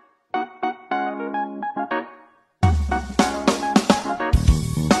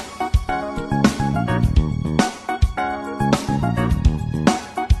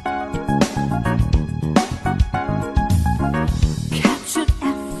 Captured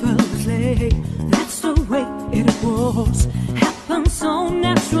effortlessly, that's the way it was. Happened so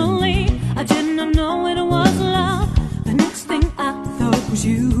naturally, I didn't know it was love. The next thing I thought was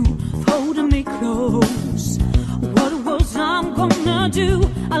you holding me close. What was I gonna do?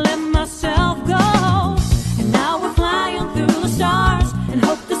 I let myself go, and now we're flying through the stars and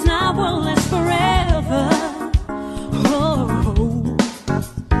hope this night will last forever. Oh,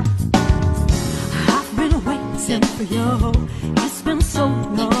 I've been waiting for you. It's been so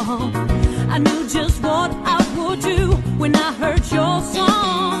long. I knew just what I would do when I heard your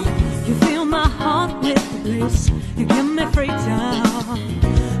song. You fill my heart with bliss. You give me freedom.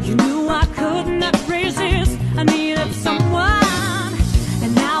 You knew I could not resist. I needed someone,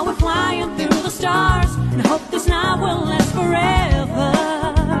 and now we're flying through the stars and hope this night will last forever.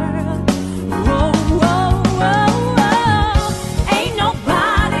 Whoa, whoa, whoa, whoa. Ain't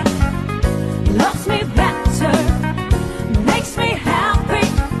nobody loves me better, makes me happy,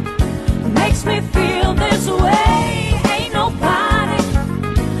 makes me feel this way. Ain't nobody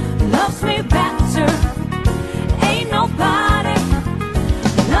loves me better, ain't nobody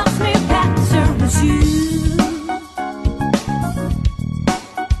loves me better as you.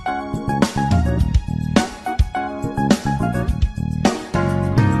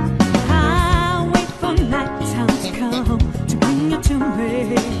 I wait for nighttime to come to bring you to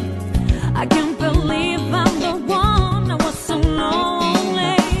me. I can't believe I'm the one. I was so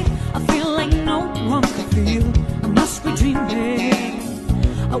lonely. I feel like no one could feel. I must be dreaming.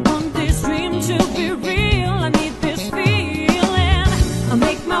 I want this dream to be real. I need this feeling. I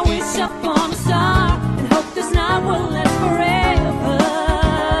make my wish up on a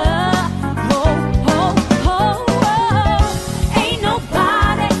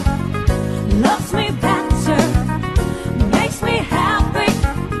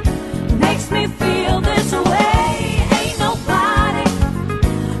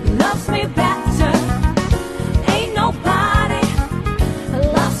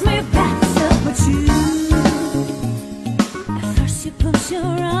push your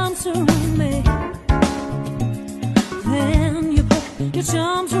arms around me. Then you put your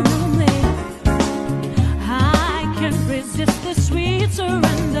charms around me. I can't resist the sweet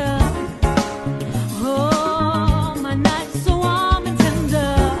surrender. Oh, my night's so warm and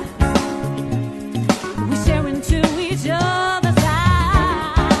tender. We stare into each other's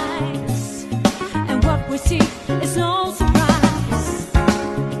eyes, and what we see is no surprise.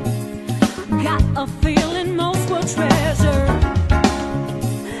 Got a feeling most will treasure,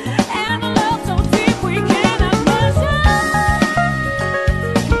 and a love so deep we cannot measure.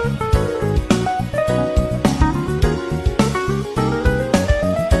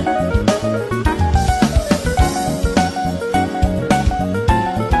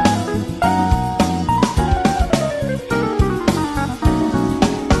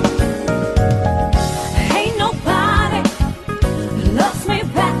 Ain't nobody loves me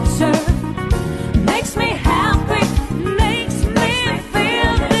better, makes me happy, makes me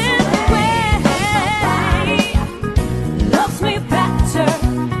feel this way. Loves me better,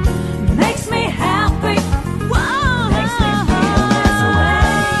 makes me happy, whoa, makes me feel this way.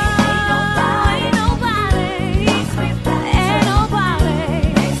 Ain't nobody, makes me better, ain't nobody,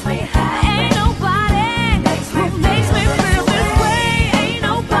 makes me happy, ain't nobody, makes me feel this way. Ain't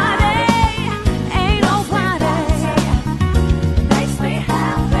nobody, ain't nobody, makes me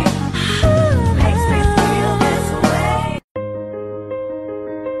happy, makes me feel this way.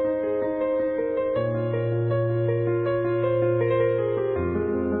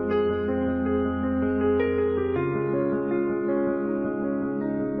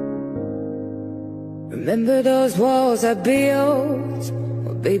 Remember those walls I built?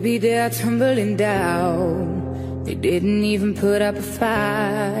 Well, baby, they are tumbling down. They didn't even put up a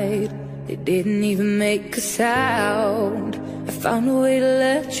fight. They didn't even make a sound. I found a way to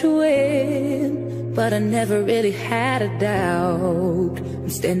let you in, but I never really had a doubt. I'm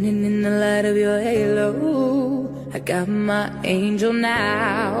standing in the light of your halo. I got my angel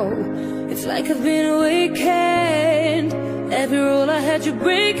now. It's like I've been awakened. Every rule I had you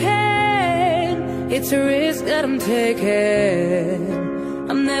breaking. It's a risk that I'm taking.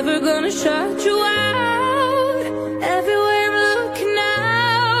 I'm never gonna shut you out. Everywhere I'm looking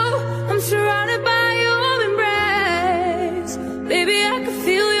now, I'm surrounded by your embrace. Baby, I can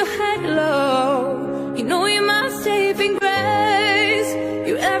feel your halo. You know you're my saving grace.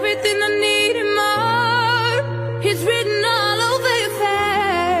 You're everything I need and more. It's written all over your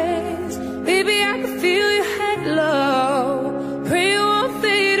face. Baby, I can feel your halo. Pray you won't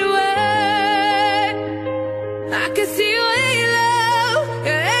fade away. I can see your halo,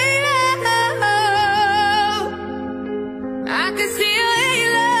 your halo. I can see your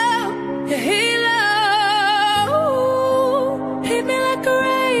halo, your halo. Hit me like a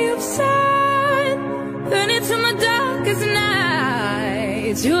ray of sun, burn into my darkest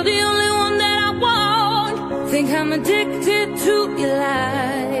nights. You're the only one that I want. Think I'm addicted to your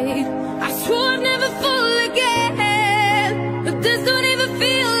light. I swore I'd never fall again, but this don't even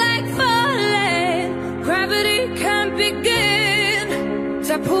feel like falling. Gravity can't begin,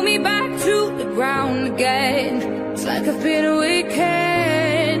 so pull me back to the ground again. It's like I've been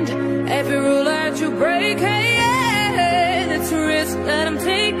awakened. Every rule that you break, it's a risk that I'm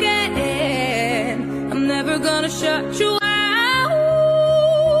taking. I'm never gonna shut you out.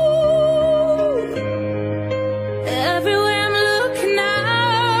 Everywhere I'm looking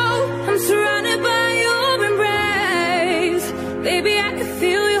now, I'm surrounded by your embrace. Baby, I can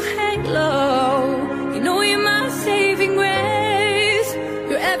feel your halo. You know you're my saving grace.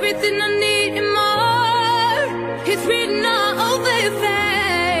 You're everything I need and more. It's written all over your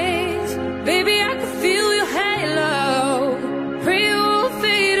face. Baby, I can feel your halo. Pray you won't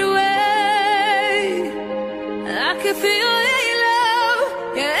fade away. I can feel your halo,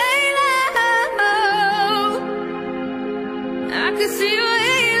 your halo. I can see your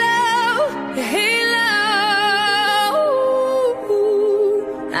halo, your halo.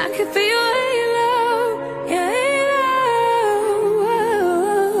 I can feel your halo, your halo.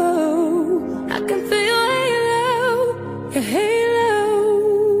 I can feel your halo, your halo.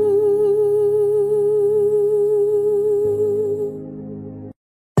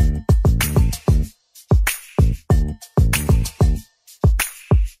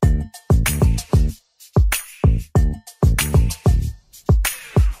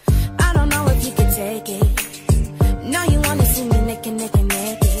 I don't know if you can take it. Now you wanna see me naked, naked,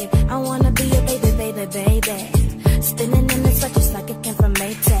 naked. I wanna be a baby, baby, baby. Spinning in the sweat just like it came from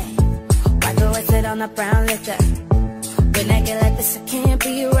Maytag. Why go and sit on the brown liquor? When I get like this, I can't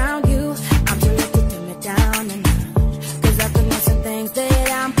be around you. I'm too late to turn it down a notch. 'Cause I could know some things that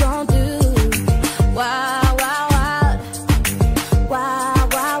I'm gon' do. Wow, wow, wow. Wow.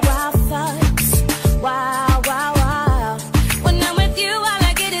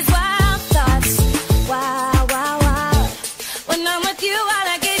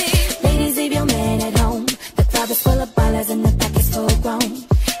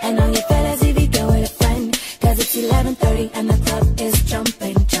 And all your fellas, if you go with a friend, cause it's 11:30 and the club is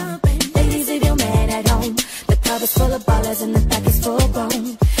jumping, jumping. Ladies, if you're mad at home, the club is full of ballers and the back is full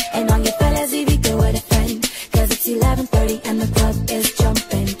grown. And all your fellas, if you go with a friend, cause it's 11:30 and the club is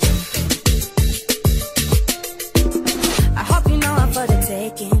jumping, jumping. I hope you know I'm for the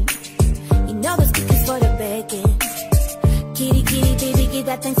taking. You know this dick is for the bacon. Kitty, kitty, baby, give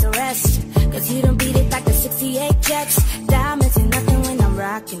that thing to rest. Cause you don't beat it like the 68 Jets. Diamonds ain't nothing when I'm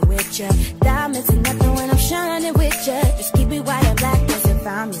rocking with ya. Diamonds ain't nothing when I'm shining with ya. Just keep it white and black as if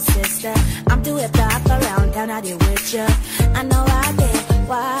I'm your sister. I'm through hip hop around town, I did with ya. I know I get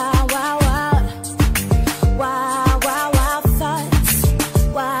wow, wow, wow. Wow, wow, wow thoughts.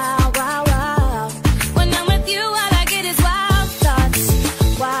 Wow, wow, wow. When I'm with you, all I get is wild thoughts.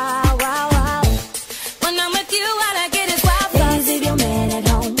 Wow, wow, wow. When I'm with you, all I get is wild thoughts. Ladies, if you're mad at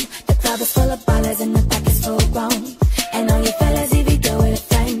home, the club is full of ballers and the back is full grown. And all your fellas, if you go with a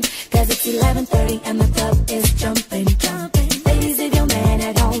friend, cause it's 11:30 and the club is jumping, jumping. Ladies, if you're mad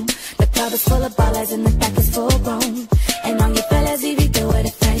at home, the club is full of ballers and the back is full grown. And all your fellas, if you go with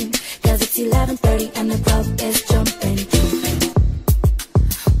a friend, cause it's 11:30 and the club is jumping, jumping.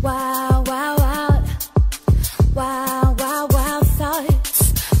 Wow, wow, wow. Wow, wow, wow thoughts.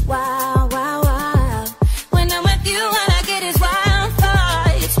 Wow, wow, wow. When I'm with you, all I get is wild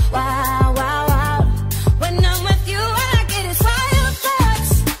thoughts. Wow, wow, wow. When I'm with you, all I get is wild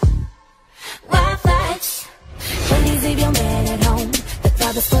thoughts. Wild thoughts. Ladies, if you're mad at home, the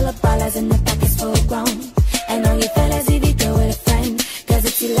club is full of ballers and the back is full grown. And all your fellas, if you go with a friend, cause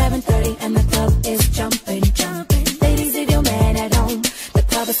it's 11:30 and the club is jumping, jumping. Ladies, if you're mad at home, the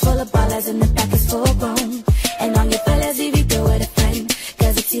club is full of ballers and the back is full grown. And all your fellas, if you go with a friend,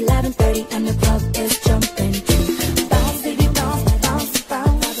 cause it's 11:30 and the club is jumping. Bounce, baby, bounce, bounce,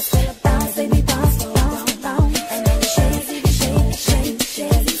 bounce. Bounce, baby, bounce, bounce, bounce. And then shake, baby, shake, shake,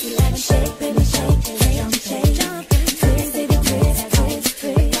 shake. Shake, baby, shake, jump, shake, jump. Twist, baby, twist, twist,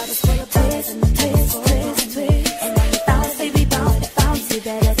 twist. Twist and twist, twist, twist. And then bounce, baby, bounce, bounce. You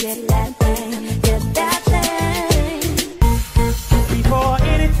better get that thing, get that thing. Before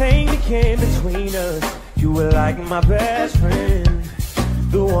anything became between us, you were like my best friend.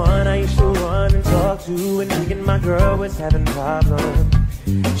 The one I used to run and talk to when me and my girl was having problems.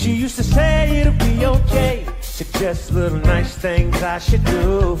 She used to say it'll be okay, suggest little nice things I should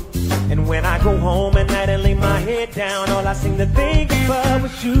do. And when I go home at night and lay my head down, all I seem to think about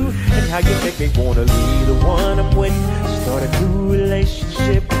was you. And how you make me wanna leave the one I'm with, start a new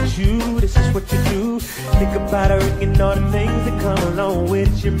relationship with you. This is what you do, think about her and all the things that come along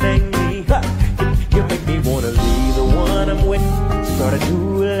with you. Make me, you make me wanna leave the one I'm with, start a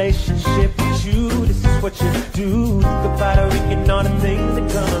new relationship with you. This is what you do, think about her and all the things that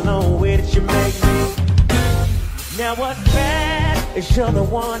come along with it. You make me. Now what's bad is you're the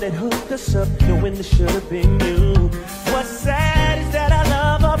one that hooked us up, knowing this should have been you. What's sad is that I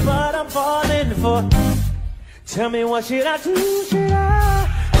love her, but I'm falling for. Tell me what should I do? Should I,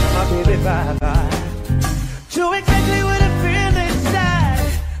 my baby, bye-bye? Do exactly what I feel inside.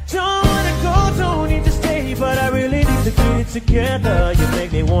 Don't wanna go, don't need to stay, but I really need to get it together. You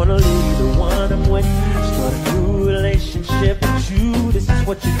make me wanna leave the one I'm with, start a new relationship with you. This is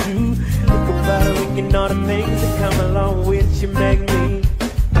what you do, think about her and all the things that come along with you. Make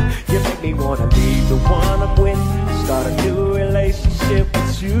me wanna leave the one I'm with, start a new relationship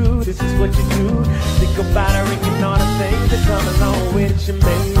with you. This is what you do, think about her and all the things that come along with you.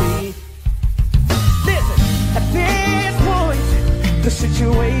 Make me listen. At this point, the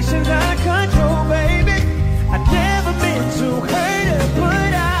situation's out of control, baby. I never meant to hurt her,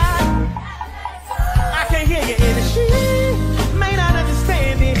 but I can't hear you in the street. May not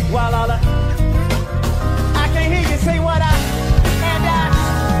understand it while all I can't hear you say what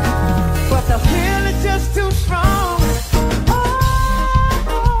but the feeling's just too strong. Oh,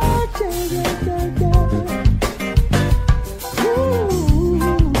 yeah, yeah, yeah, yeah.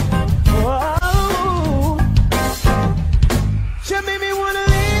 Ooh, oh. You made me wanna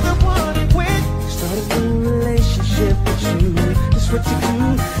leave the one I'm with, start a new relationship with you. That's what you do,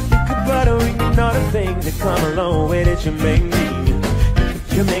 think about her and all the things that come along with it. You make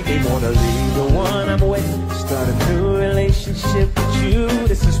me wanna leave the one I'm with, start a new relationship with you.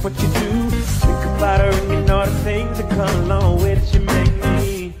 This is what you do, think about her and all the things that come along with it. You make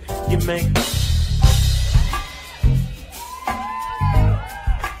me, you make me.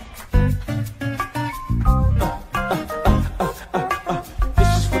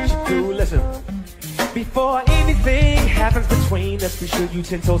 This is what you do, listen. Before anything happens between us, be sure you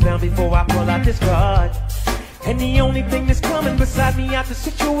 10 toes down before I pull out this card. And the only thing that's coming beside me out the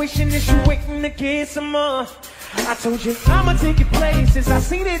situation is you waiting to get some more. I told you I'ma take your places. I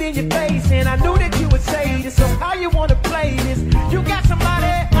seen it in your face, and I knew that you would say this. So how you wanna play this? You got somebody,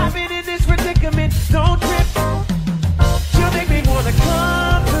 I've been in this predicament. Don't trip. She'll make me wanna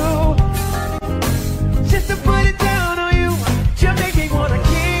come through just to put it down on you. She'll make me wanna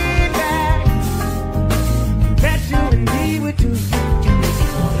get back. That you and me would do. You make me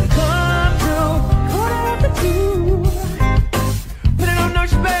wanna come through. What I have to do? Put it on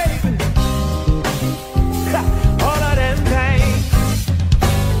nurse, baby. All of them things.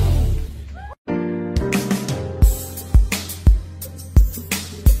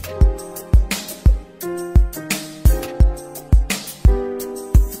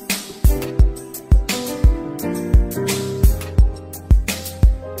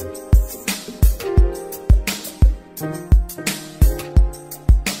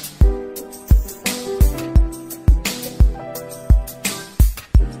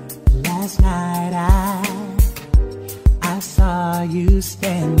 Last night I saw you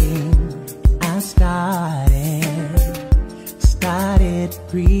standing. I started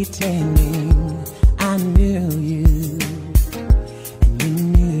pretending I knew you, and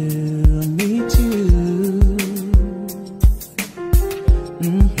you knew me too.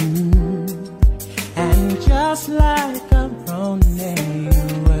 And just like a Ronin, you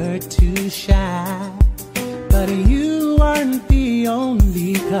were too shy, but you weren't the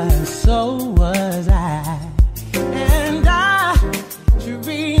only, 'cause so was I. And I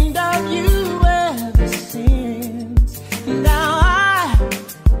dreamed of you ever since. Now I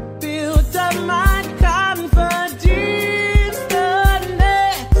built up my confidence. The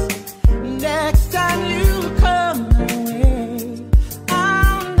next time you come my way,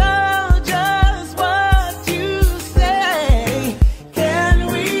 I'll know just what you say. Can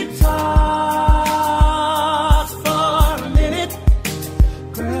we talk for a minute?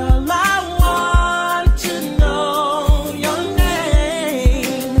 Girl, I want to know your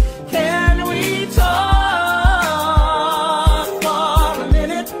name. Can we talk for a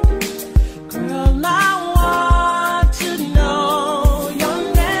minute? Girl, I want to know your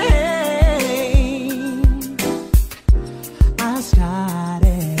name. I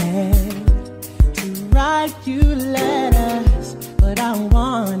started to write you letters, but I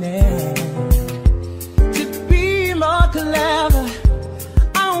wanted to be more clever.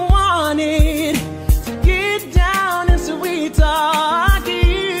 I wanted to get down and sweet talk to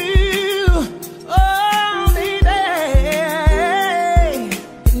you, oh baby.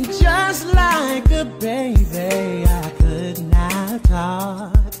 And just like a baby, I could not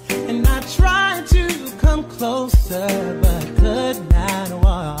talk, and I tried to come closer, but could not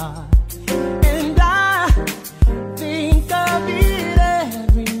walk. And I think of it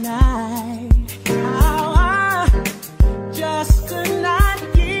every night, how I just could not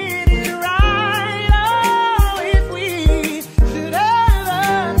get it right. Oh, if we should ever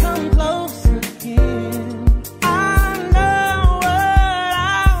come close again, I know what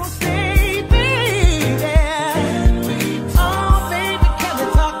I'll say, baby. Can we talk? Oh, baby, can we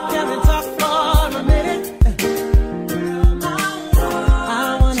talk? Can we talk for a minute?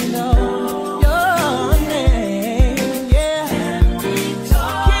 I wanna know your name, yeah. Can we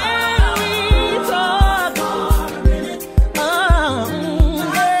talk? Can we talk for a minute? Oh,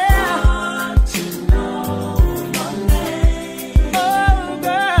 yeah. I want to know your name. Oh,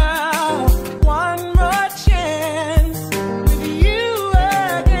 girl, one more chance with you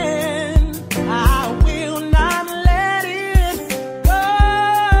again. I will not let it go.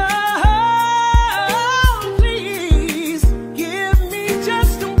 Please give me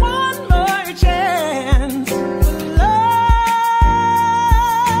just one more chance for love.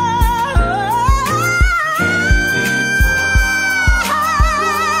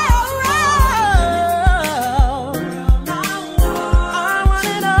 I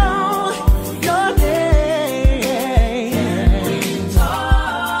wanna know your name. Can we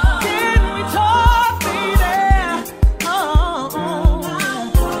talk? Can we talk, baby? Oh, I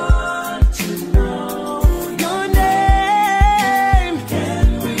want to know your name. Can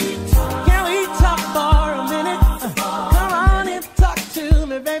we talk? Can we talk for a minute? Come on and talk to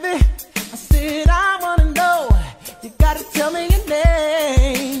me, baby. I said I wanna know. You gotta tell me your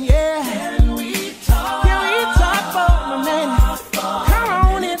name, yeah. Can we talk? Can we talk for a minute? Come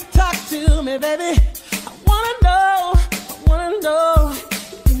on and talk to me, baby. I wanna know your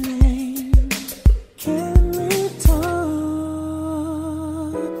name. Can we talk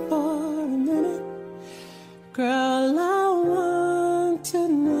for a minute? Girl, I want to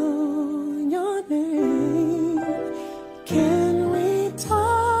know your name. Can we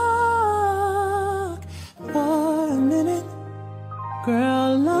talk for a minute?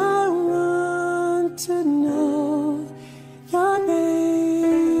 Girl, I want to know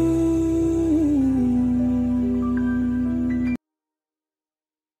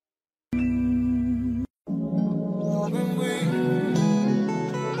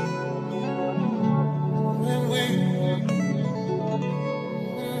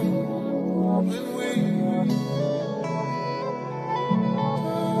I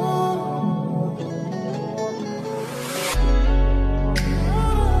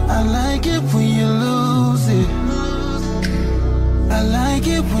like it when you lose it. I like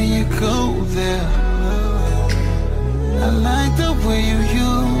it when you go there. I like the way you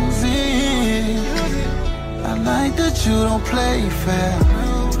use it. I like that you don't play fair.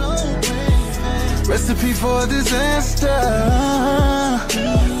 Recipe for disaster.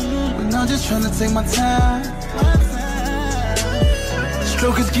 But I'm just trying to take my time.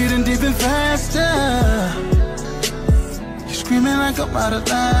 Stroke is getting deep and faster. Screaming like I'm out of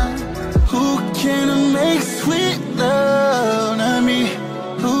line. Who can make sweet love? Not me.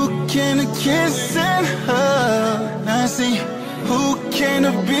 Who can kiss and hug? Not see. Who can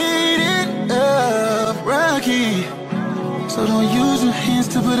beat it up? Rocky. So don't use your hands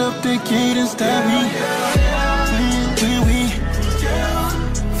to put up the gate and stop me. When we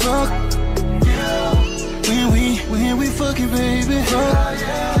fuck. When we fucking baby. Fuck.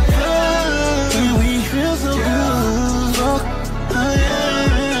 When we feel so good. Fuck.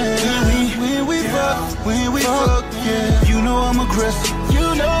 When we fuck, yeah. You know I'm aggressive.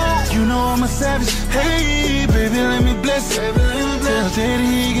 You know I'm a savage. Hey, baby, let me bless it. Tell daddy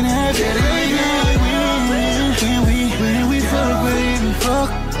he can have it. When we fuck, baby, fuck.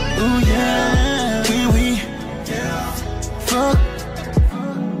 Ooh yeah. When we fuck.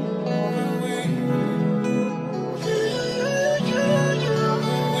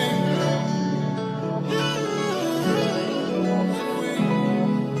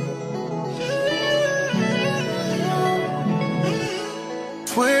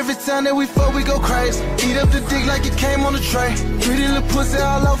 Swear every time that we fuck, we go crazy. Eat up the dick like it came on a tray. Pretty little pussy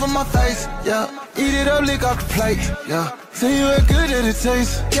all over my face, yeah. Eat it up, lick off the plate, yeah. Say you how good that it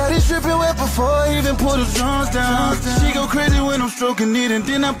tastes. Got it dripping wet before I even pull the drums down. She go crazy when I'm stroking it, and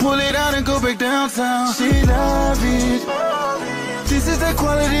then I pull it out and go back downtown. She love it. This is that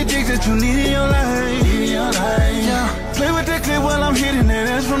quality dick that you need in your life. Yeah. Play with that clip while I'm hitting it,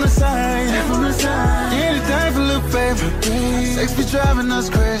 that's from the side. Anything for little baby. Sex be driving us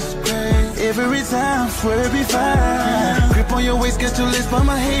crazy. Every time, swear it be fine. Grip on your waist, get your lips by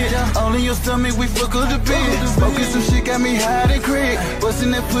my head. All in your stomach, we fuck up the bed. Smoking some shit got me high and crack.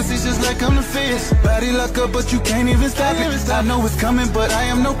 Busting that pussy just like I'm the fist. Body lock up, but you can't even stop it. I know it's coming, but I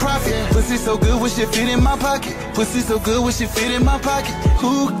am no prophet. Pussy so good, wish it fit in my pocket. Pussy so good, wish it fit in my pocket.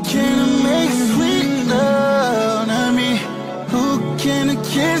 Who can make sweet love? Not me. Who can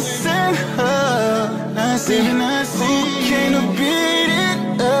kiss and hug? Not see. Who can beat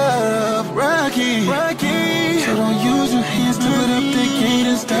it up? Rocky. So don't use your hands to put up the gate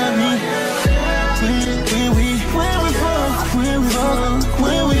and stop me. When we fuck, when we fuck,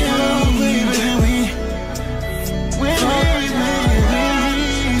 when we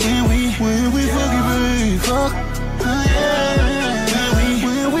fuck it, baby, fuck.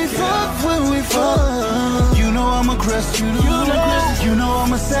 When we fuck, you know I'm aggressive. You know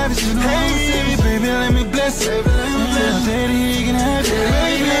I'm a savage. Hey, baby, let me bless it. Tell daddy he can have it.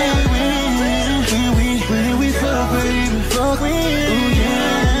 When we fuck, baby, fuck. Ooh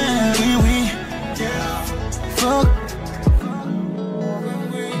yeah. When we fuck.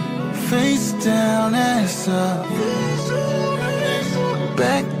 Face down, ass up.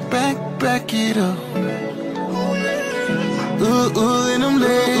 Back it up. Ooh, in them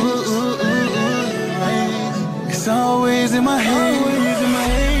legs. It's always in my head.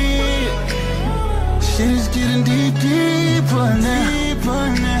 Shit is getting deeper now.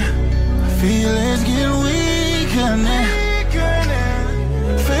 Feel it's getting weaker now.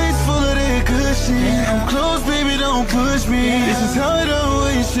 Face full of that good shit. I'm close, baby, don't push me. This is how it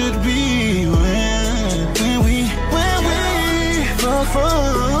always should be. When we fuck.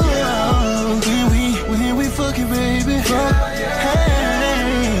 When we fucking, baby. Fuck. Hey.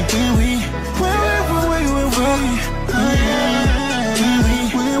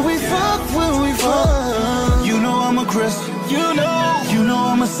 When we fuck. You know I'm aggressive. You know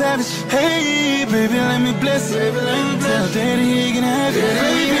I'm a savage. Hey, baby, let me bless it. Tell daddy he can have it.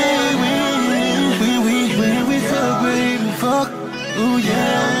 When we fuck, baby, fuck. Ooh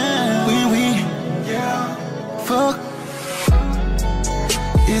yeah. When we fuck.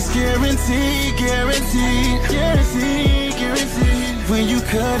 It's guaranteed. When you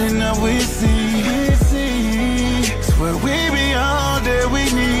cutting up, we see. Swear we be all that we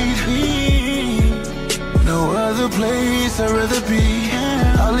need. No other place I'd rather be.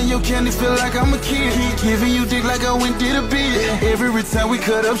 All in your candy feel like I'm a kid. Giving you dick like I went did a bit. Every time we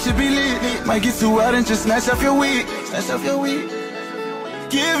cut up should be lit. Might get too out and just snatch off your wig.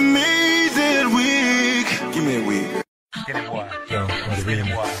 Give me that wig. Give me a wig. Get it, boy. Yo, what it really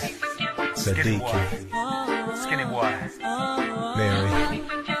boy. The Deacon, Skinny boy. Mary,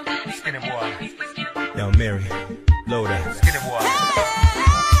 Skinny boy. yo, Mary, load that. Skinny boy.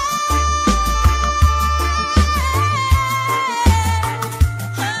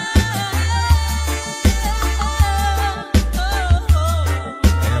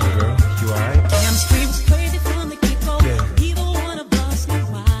 Damn, girl, you alright? Damn street was crazy from the get-go. Yeah. Either one of us knew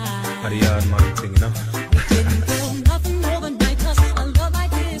why. How the yard money thing, you know? Didn't feel nothing overnight, 'cause a love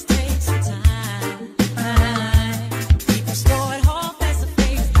like this takes some time. People store it hard as a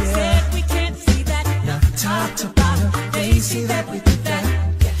face. Said we can't see that. Nothing talked about. They see that we did that.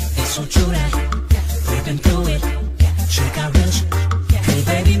 It's so true that we've been through it. Check our wrist. Hey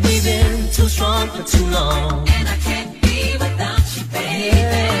baby, we've been too strong for too long. And I can't be without you,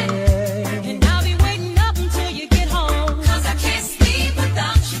 baby. And I'll be waiting up until you get home. 'Cause I can't sleep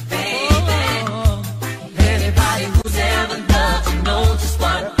without you, baby. Anybody who's ever loved you knows just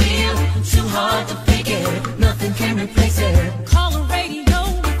what I feel. Too hard to fake it. Nothing can replace it. Call the radio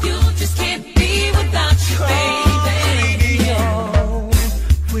if you just can't be without you, baby.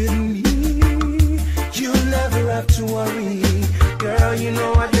 With me, you'll never have to worry. Girl, you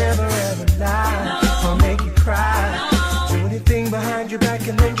know I never ever lie. I'll make you cry. Do anything behind your back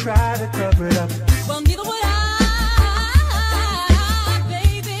and then try to cover it up. Well, neither would I,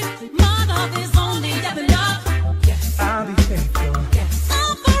 baby. My love is only stepping up. I'll be faithful.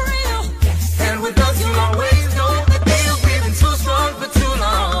 I'm for real. And with us, you'll always know that we've been too strong for too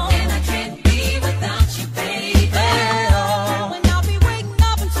long. And I can't be without you, baby. And I'll be waiting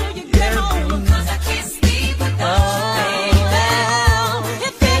up until you get home. 'Cause I can't sleep without you, baby.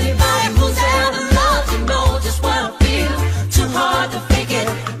 If anybody who's ever loved you knows just what I feel. Too hard to fake it.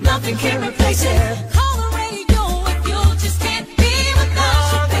 Nothing can replace it. Call the radio if you just can't be without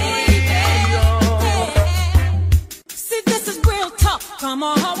you, baby. See, this is real talk. Come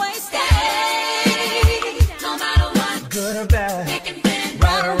on, always stay. No matter what. Good or bad,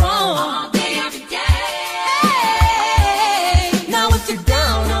 Right or wrong, all day, every day. Now if you're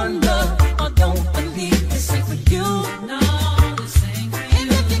down on love or don't believe this ain't for you, no, this ain't for you. And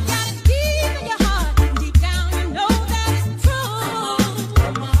if you got it deep in your heart, deep down you know that it's true.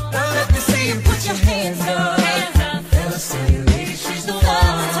 now let me see you Put your hands up. Tell us, say, lady, she's the one.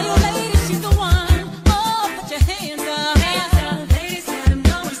 Tell your lady she's the one. Oh, put your hands up. Ladies, let 'em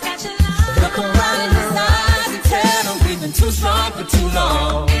know he's got your love. Look 'em right in his eyes and tell 'em we've been too strong for too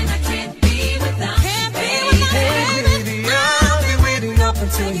long. And I can't be without you, baby. Hey, baby, I'll be waiting up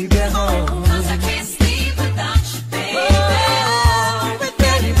until you get home. 'Cause I can't sleep without you, baby. With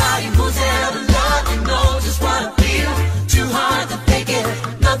anybody who's ever loved you knows just what I feel. Too hard to fake it.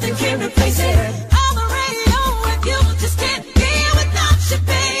 Nothing can replace it. On the radio if you just can't be without you,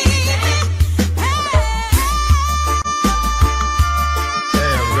 baby.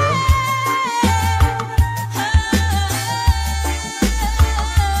 Damn, girl.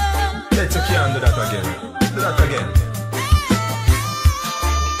 Let's you can't do that again. Do that again.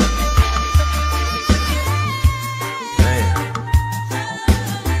 Damn.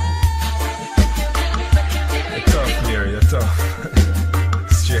 You're tough, Mary, you're tough.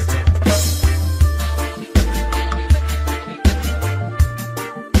 Straight up.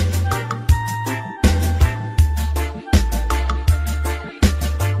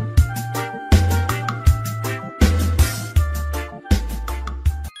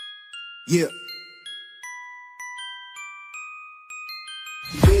 Yeah.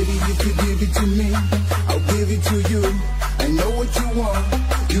 Baby, if you give it to me, I'll give it to you. I know what you want,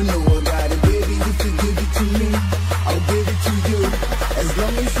 you know I got it. Baby, if you give it to me, I'll give it to you. As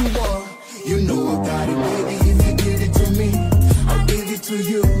long as you want, you know I got it. Baby, if you give it to me, I'll give it to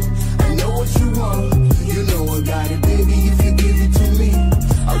you. I know what you want, you know I got it. Baby, if you give it to me,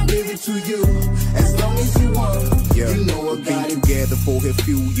 I'll give it to you. As long as you want, you know I got it. Together for a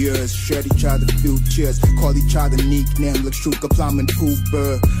few years, shared each other futures, call each other nickname like Sugar Plum and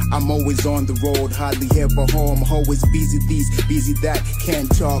Cooper. I'm always on the road, hardly ever home, always busy this, busy that, can't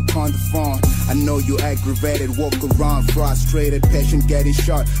talk on the phone. I know you aggravated, walk around frustrated, passion getting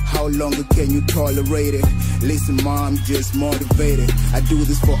short, how longer can you tolerate it? Listen mom, just motivated, I do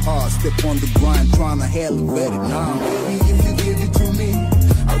this for us, step on the grind, trying to elevate it now. Baby, if you give it to me,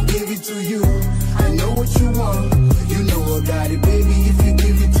 I'll give it to you. I know what you want, you know I got it. Baby, if you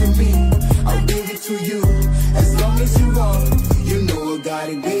give it to me, I'll give it to you. As long as you want, you know I got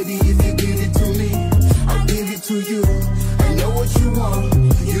it. Baby, if you give it to me, I'll give it to you. I know what you want,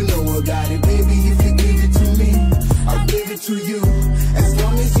 you know I got it. Baby, if you give it to me, I'll give it to you. As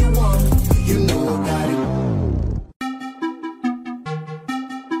long as you want, you know I got it.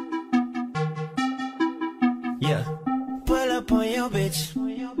 Yeah. Pull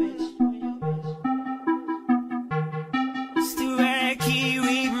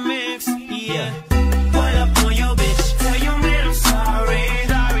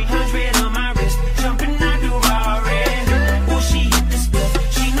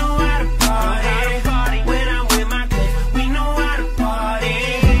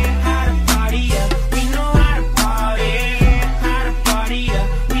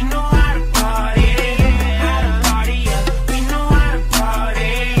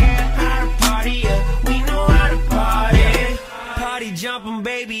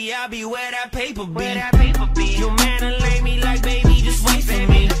that paper be? Your man will lay me like, baby, just wait for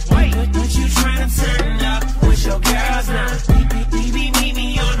me. But you tryna turn up with your girls now. Meet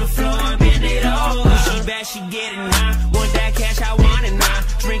me on the floor and bend it over. She bad, she get it now. Want that cash, I want it now.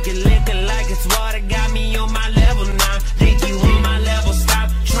 Drinking liquor like it's water, got me on my level now. Think you on my level, stop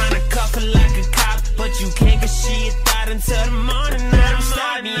tryna cuff her like a cop. But you can't, cause she a thought until the morning. Now I'm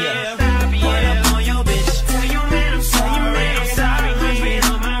sorry, yeah. Put up on your bitch. Tell your man I'm sorry. I'm sorry. 100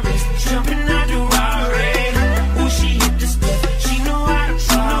 on my wrist, jumping out the Rari. Ooh, she hit the split. She know how to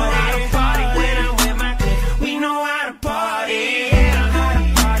party. When I'm with my clique, we know how to party. How to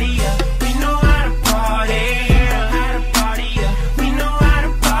party, yeah. We know how to party. How to party, yeah. We know how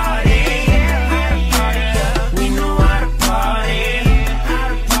to party. How to party, yeah. We know how to party. How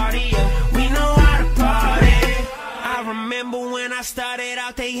to party, yeah. We know how to party. I remember when I started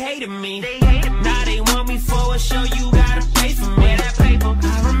out, they hated me. Now they want me for a show, you gotta pay for me.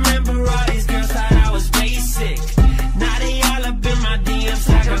 I remember all these girls thought I was basic. Now they all up in my DMs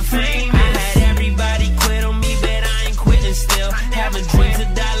like I'm famous. I had everybody quit on me, but I ain't quitting still. Having dreams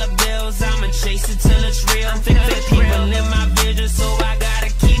of dollar bills, I'ma chase it till it's real. I'm 50 people in my vision, so I gotta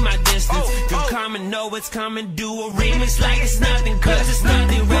keep my distance. You come and know it's coming, do a remix like it's nothing, cause it's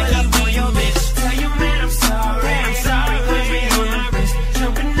nothing. Really on your bitch. Tell your man I'm sorry. I'm sorry. 100 on my wrist,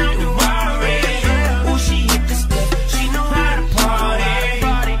 jumping out the Rari. Ooh, she hit the split. She know how to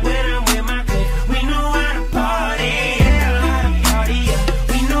party. When I'm with my clique, we know how to party. How to party, yeah.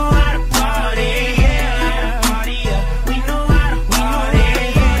 We know how to party. How to party, yeah. We know how to party.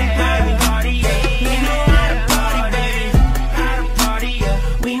 How to party, yeah. We know how to party, baby. How to party, yeah.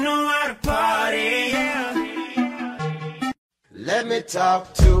 We know how to party. Let me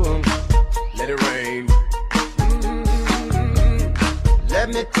talk to him. Let it rain. Let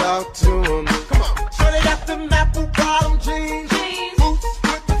me talk to him. Come on. Shorty got the apple bottom jeans. Boots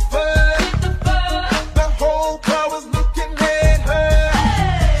with the fur. The whole crowd was looking at her.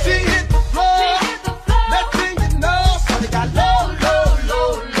 She hit the floor. Next thing you know, shorty got low.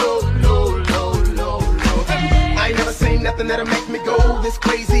 I ain't never seen nothing that'll make me go this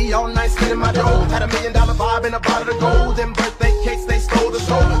crazy. All night spinning my dough. Had $1 million vibe in a bottle of gold. Them birthday cakes, they stole the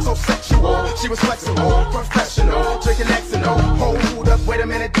show. So sexual, she was flexible, professional, drinking X and O. Hold up, wait a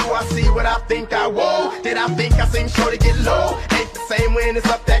minute, do I see what I think I will? Did I think I seen shorty get low? Ain't the same when it's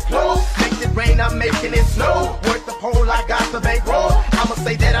up that close. Make it rain, I'm making it snow. Worth the pole, I got the bankroll. I'ma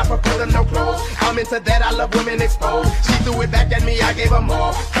say that I prefer them no clothes. I'm into that, I love women exposed. She threw it back at me, I gave her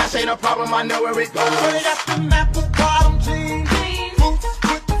more. Cash ain't a problem, I know where it goes. Shorty got the apple bottom jeans. Boots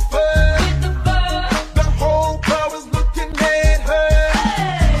with the fur. The whole crowd was looking at her.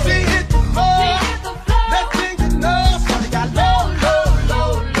 She hit the floor. Next thing you know, shorty got low.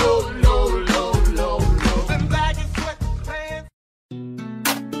 Them baggy sweatpants.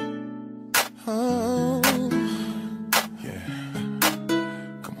 Oh, yeah.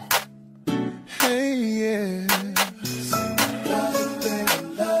 Come on. Hey, yeah.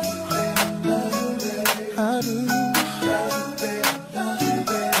 I do.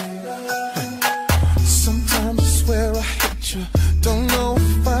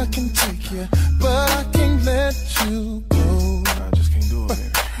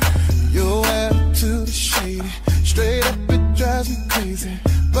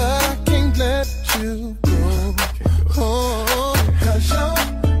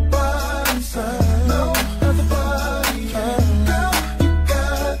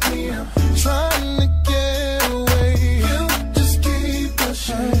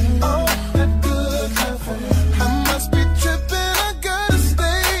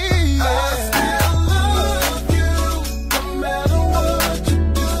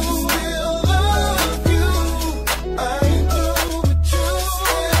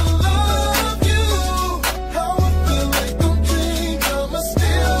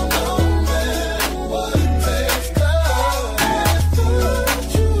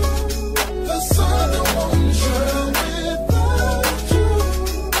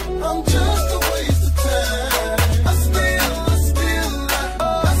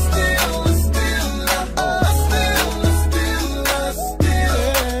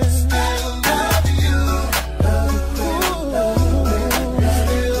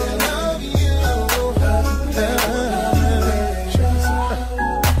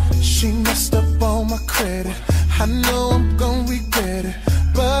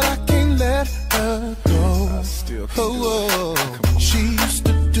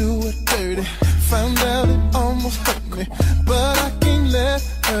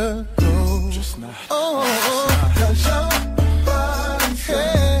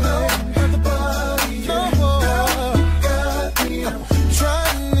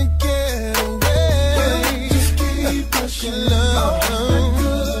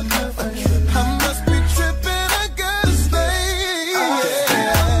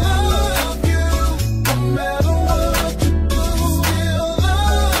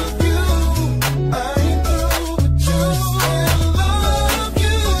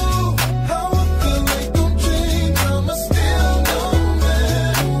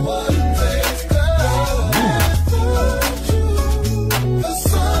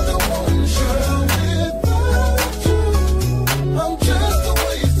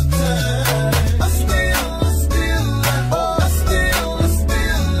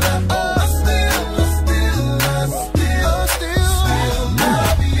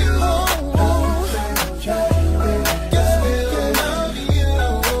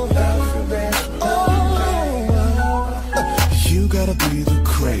 be the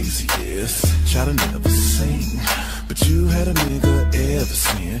craziest child I never seen. But you had a nigga ever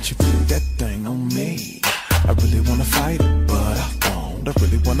since you put that thing on me. I really wanna fight it, but I won't. I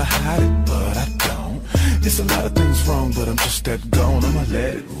really wanna hide it, but I don't. It's a lot of things wrong, but I'm just that gone. I'ma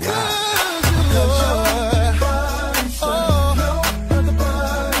let it ride.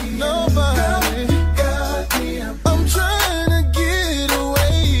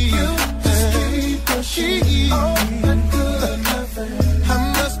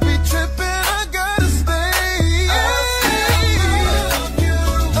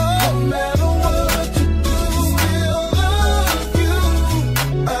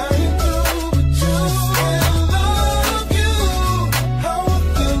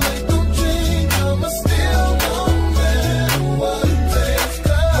 Still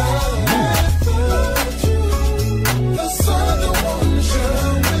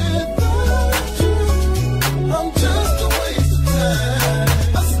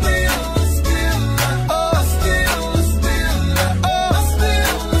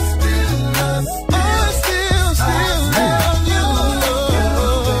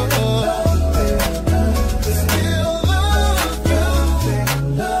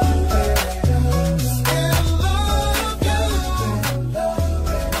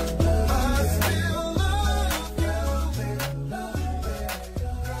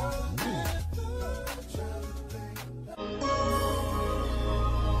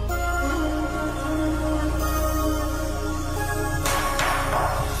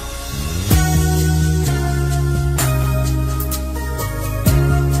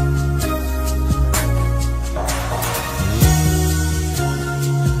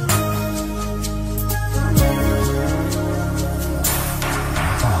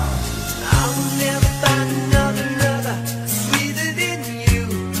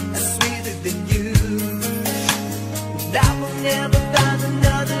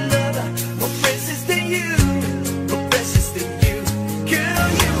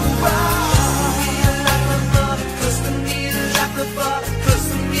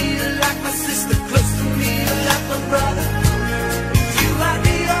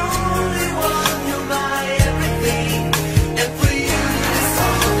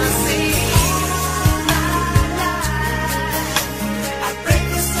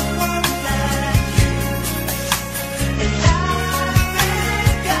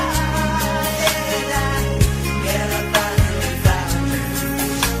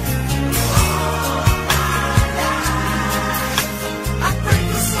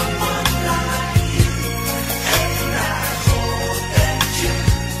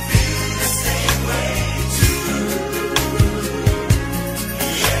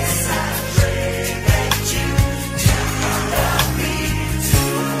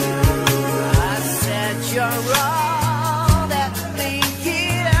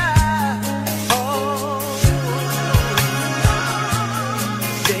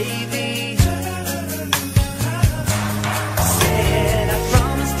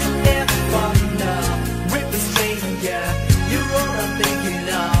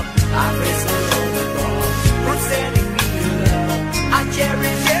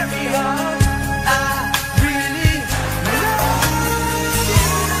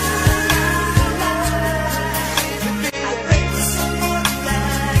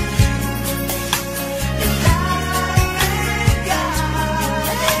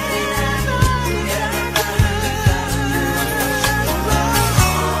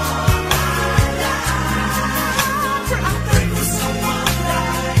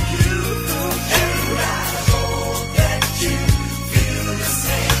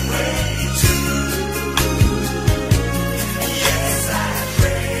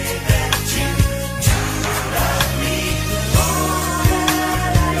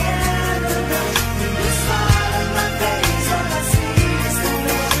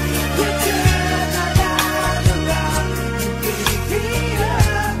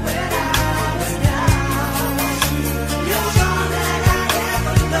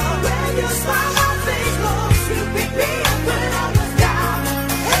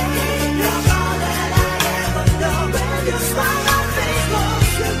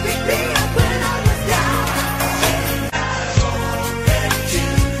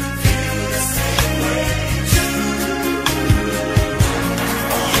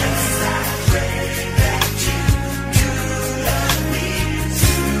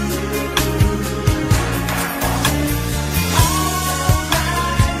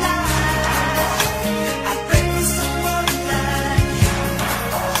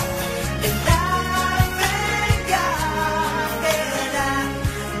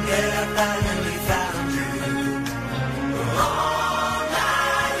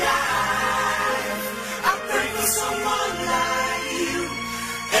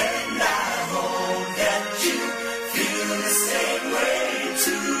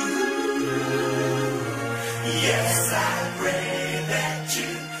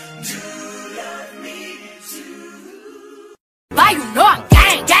why you know I'm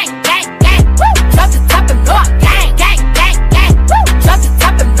gang, gang, gang, gang. Woo! Drop the top and know I'm gang, gang, gang, gang. Woo! Drop the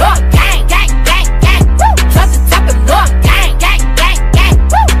top and know I'm gang, gang, gang, gang. Woo! Drop the top and know I'm gang, gang, gang, gang.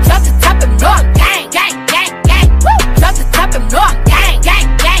 Woo! Drop the top and know I'm gang, gang, gang, gang. Woo! Drop the top and know I'm gang, gang,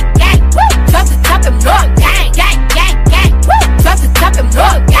 gang, gang. Woo! Drop the top and know I'm gang, gang, gang, gang. Woo! Drop the top and know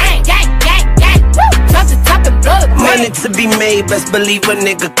I'm gang, gang, gang, gang. Woo! Drop the top and know I'm money to be made, best believe a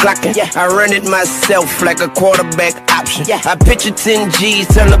nigga clocking. I run it myself like a quarterback option. I picture 10 G's,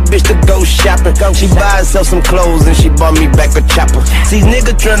 tell a bitch to go shopping. She buy herself some clothes and she bought me back a chopper. See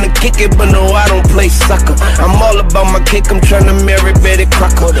nigga tryna kick it, but no, I don't play soccer. I'm all about my kick, I'm tryna marry Betty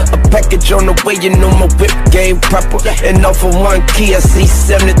Crocker. A package on the way, you know my whip game proper. And off of one key, I see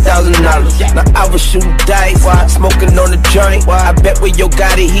 $70,000. Now I was shooting dice, smoking on the joint. I bet with yo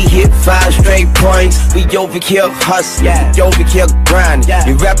got it, he hit 5 straight points. We over here hustling, we over here grinding.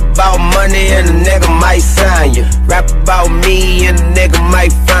 You rap about money and a nigga might sign you. Rap about me and a nigga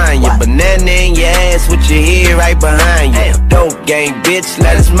might find you. Banana in your ass with your head right behind you. Dope gang, bitch,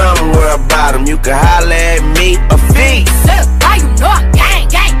 let his mama worry about him. You can holler at me or feet. Why you know I'm gang,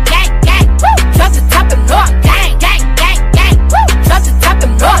 gang, gang, gang. Woo! Drop the top and know I'm gang, gang, gang, gang. Woo! Drop the top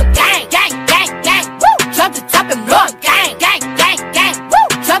and know I'm gang, gang, gang, gang. Woo! Drop the top and know I'm gang, gang, gang, gang. Woo!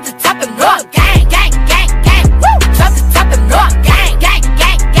 Drop the top and know I'm gang, gang, gang, gang. Woo! Drop the top and know I'm gang, gang,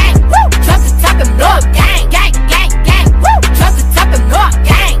 gang, gang. Woo! Drop the top and know I'm gang, gang, gang, gang. Woo! Drop the top and know I'm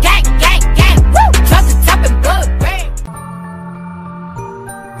gang, gang, gang, gang. Woo! Drop the top and know I'm gang.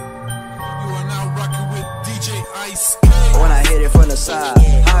 When I hit it from the side,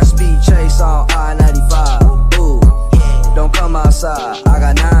 high speed chase on I-95. Ooh, don't come outside. I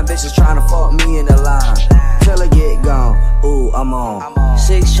got 9 bitches tryna fuck me in the line. Till I get gone, ooh, I'm on.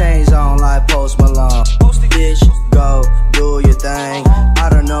 6 chains on like Post Malone. Bitch, go do your thing. I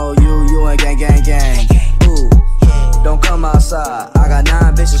don't know you ain't gang, gang, gang. Ooh, don't come outside. I got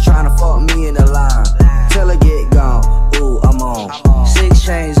 9 bitches tryna fuck me in the line. Till I get gone, ooh, I'm on. 6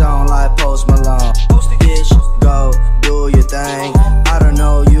 chains on like Post Malone. Bitch, go do your thing. I don't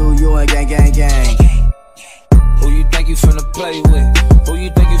know you ain't gang, gang, gang. Who you think you finna play with? Who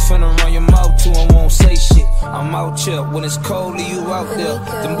you think you finna run your mouth to and won't say shit? I'm out chill when it's cold, leave you out there.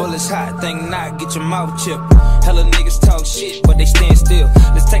 Them bullets hot, think not, get your mouth chipped. Hella niggas talk shit, but they stand still.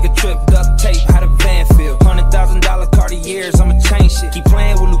 Let's take a trip, duct tape, how the van feel. $100,000 Cartiers, I'ma change shit. Keep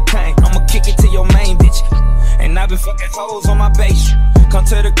playing with Luke Kane, I'ma kick it to your main bitch. And I've been fucking hoes on my base. Come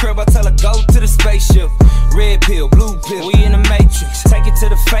to the crib, I tell her go to the spaceship. Red pill, blue pill, we in the matrix. Take it to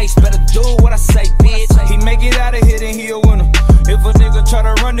the face, better do what I say, bitch. He make it out of here, then he a winner. If a nigga try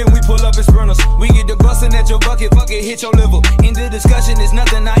to run, then we pull up his sprinters. We get the bustin' at your bucket, fuck it, hit your liver. In the discussion, it's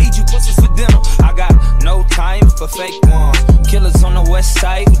nothing, I eat you pussies for dinner. I got no time for fake ones. Killers on the west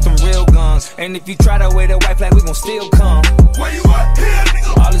side with them real guns. And if you try to wear the white flag, we gon' still come. Where you at, here,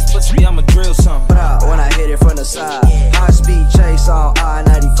 nigga? All this pussy, I'ma drill some. When I hit it from the side, high speed chase on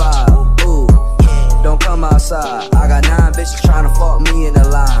I-95. Ooh, don't come outside. I got 9 bitches tryna fuck me in the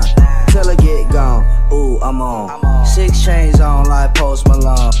line. Till I get gone, ooh, I'm on. 6 chains on like Post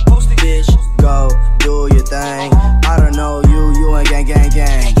Malone. Bitch, go do your thing. I don't know you ain't gang, gang,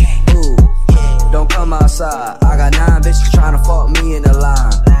 gang. Ooh, don't come outside. I got 9 bitches tryna fuck me in the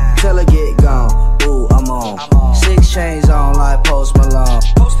line. Till I get gone, ooh, I'm on. 6 chains on like Post Malone.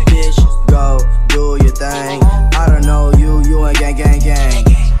 Bitch, go do your thing. I don't know you ain't gang, gang, gang.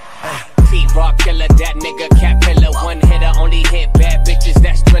 T-Rock killer, that nigga cat pillar. One hitter, only hit bad bitches,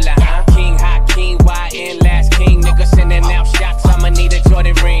 that's Thriller. King, high king, YN, last king. Nigga sending out shots, I'ma need a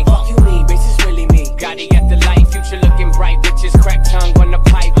Jordan ring. Fuck you mean, bitch, it's really me. Gotti at the light, future looking bright. Bitches crack tongue on the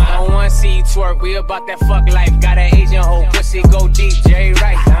pipe. I don't wanna see you twerk, we about that fuck life. Got an Asian hoe, pussy go deep, Jerry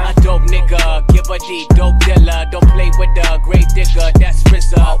Rice. A dope nigga, give a deep, dope dealer. Don't play with the grave digger, that's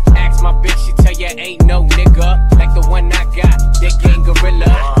RZA. Ask my bitch, she tell ya ain't no nigga like the one I got, Dick Gang Gorilla.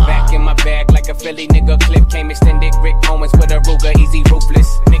 Back in my bag like a Philly nigga, clip came extended. Rick Owens with a Ruger, easy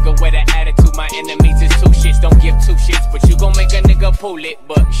ruthless. Nigga with an attitude, my enemies is 2 shits. Don't give 2 shits, but you gon' make a nigga pull it,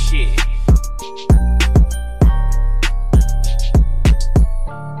 but shit.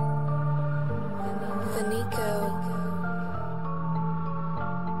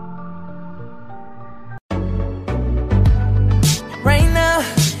 Right now,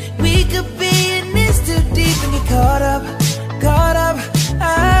 we could be in this too deep and get caught up.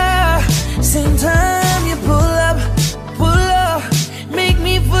 Same time you pull up, make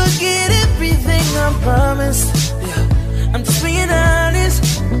me forget everything I promised. Yeah, I'm just being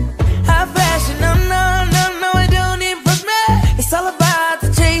honest. High fashion, I'm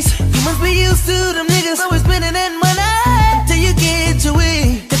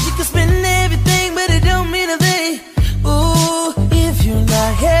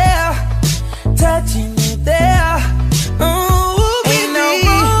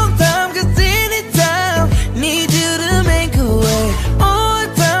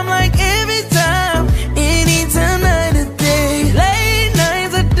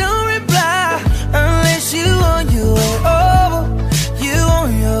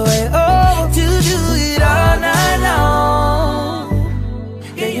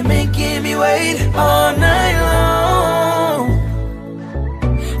you're making me wait all night long.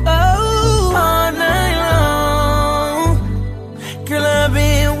 Oh, all night long. Girl, I've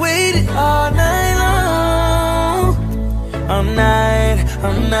been waiting all night long. All night,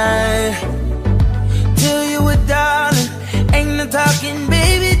 all night. Tell you what, darling, ain't no talking,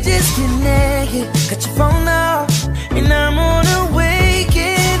 baby, just get naked. Got your phone off, and I'm on the way.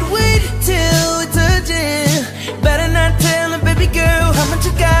 Can't wait till we're touching. Better not tell her, baby girl, how much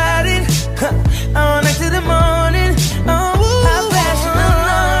you got it. All night till the morning. Oh, how fast you know,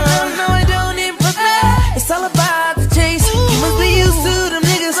 no, I don't even forget. It's all about the chase. You must be used to them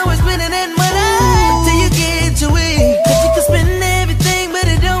niggas always spending that money until you get your way. Cause you can spend everything, but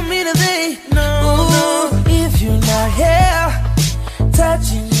it don't mean a thing. No, if you're not here,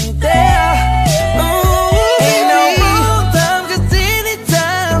 touching me there. Ain't no wrong time, cause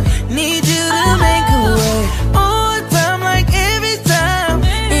anytime need you to make a way. All the time, like every time,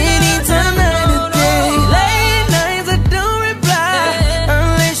 anytime, night or day. Late nights I don't reply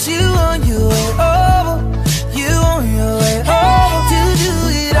unless you on your way over. You on your way over to do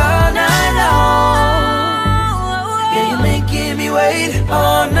it all night long. Yeah, you're making me wait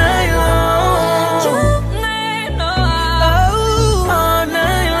all night long.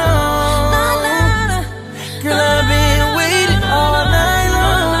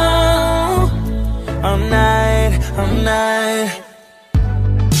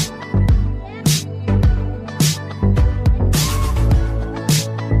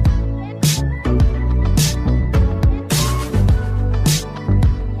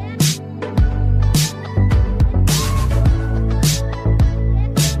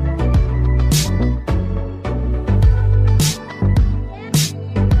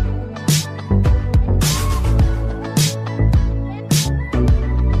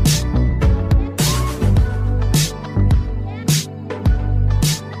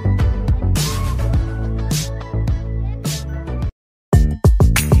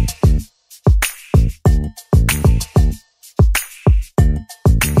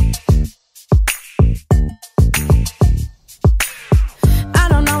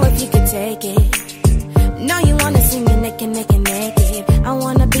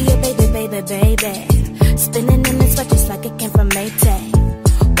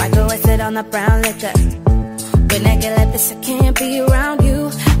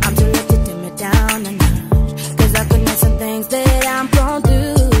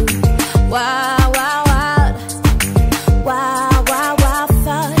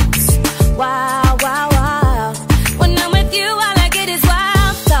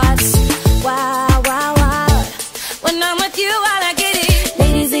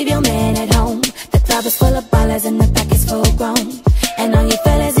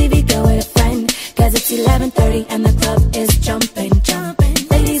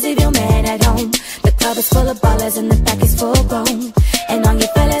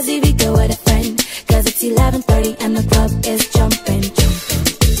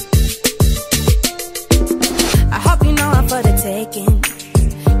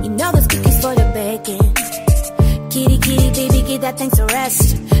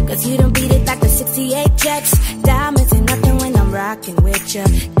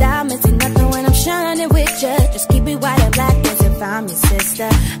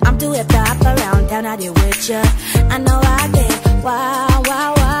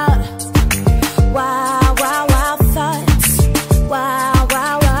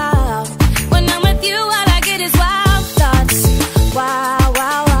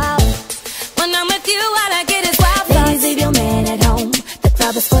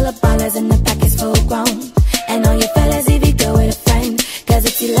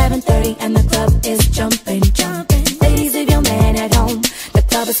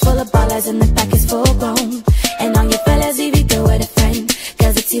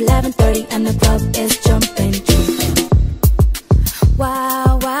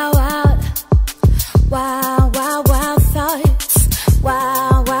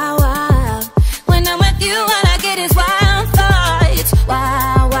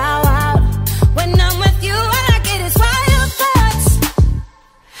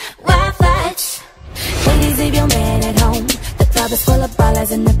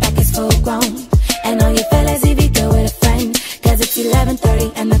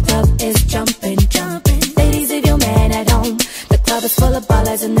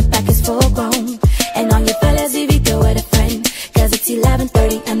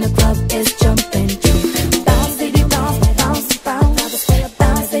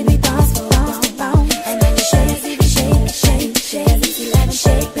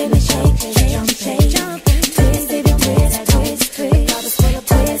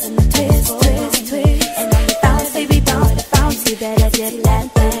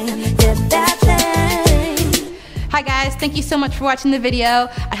 thank you so much for watching the video.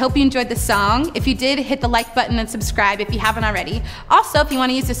 I hope you enjoyed the song. If you did, hit the like button and subscribe if you haven't already. Also, if you want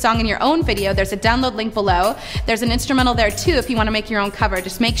to use this song in your own video, there's a download link below. There's an instrumental there too if you want to make your own cover.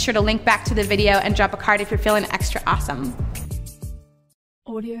 Just make sure to link back to the video and drop a card if you're feeling extra awesome.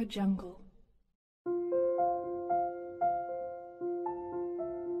 Audio Jungle.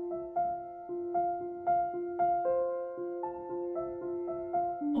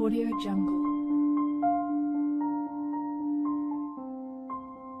 Audio Jungle.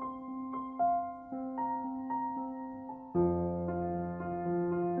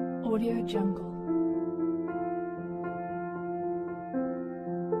 Audio Jungle.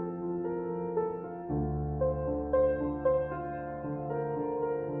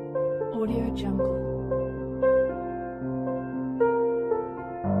 Audio Jungle.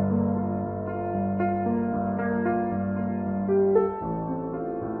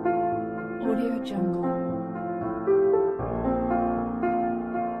 Audio Jungle.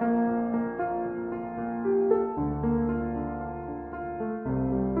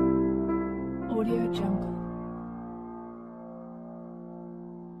 Audio Jungle.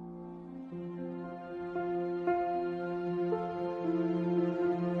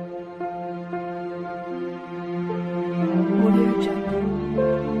 Audio Jungle.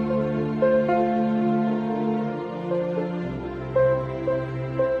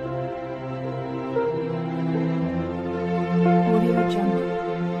 Audio Jungle.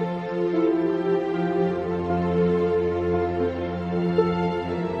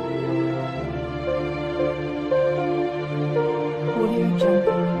 Audio Jungle. Audio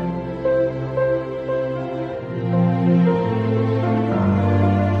Jungle.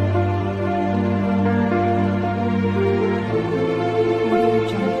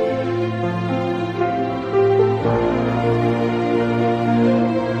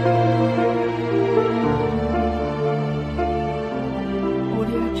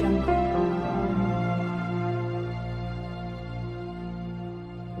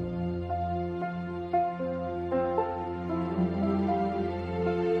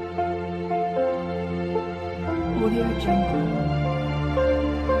 Audio Jungle.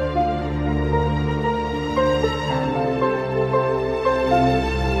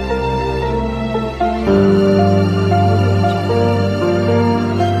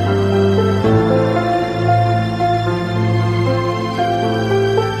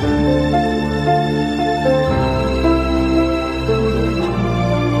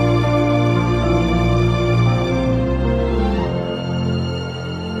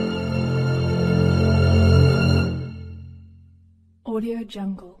 Audio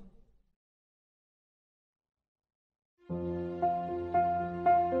Jungle.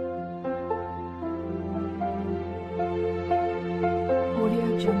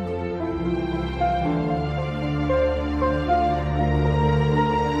 Audio Jungle.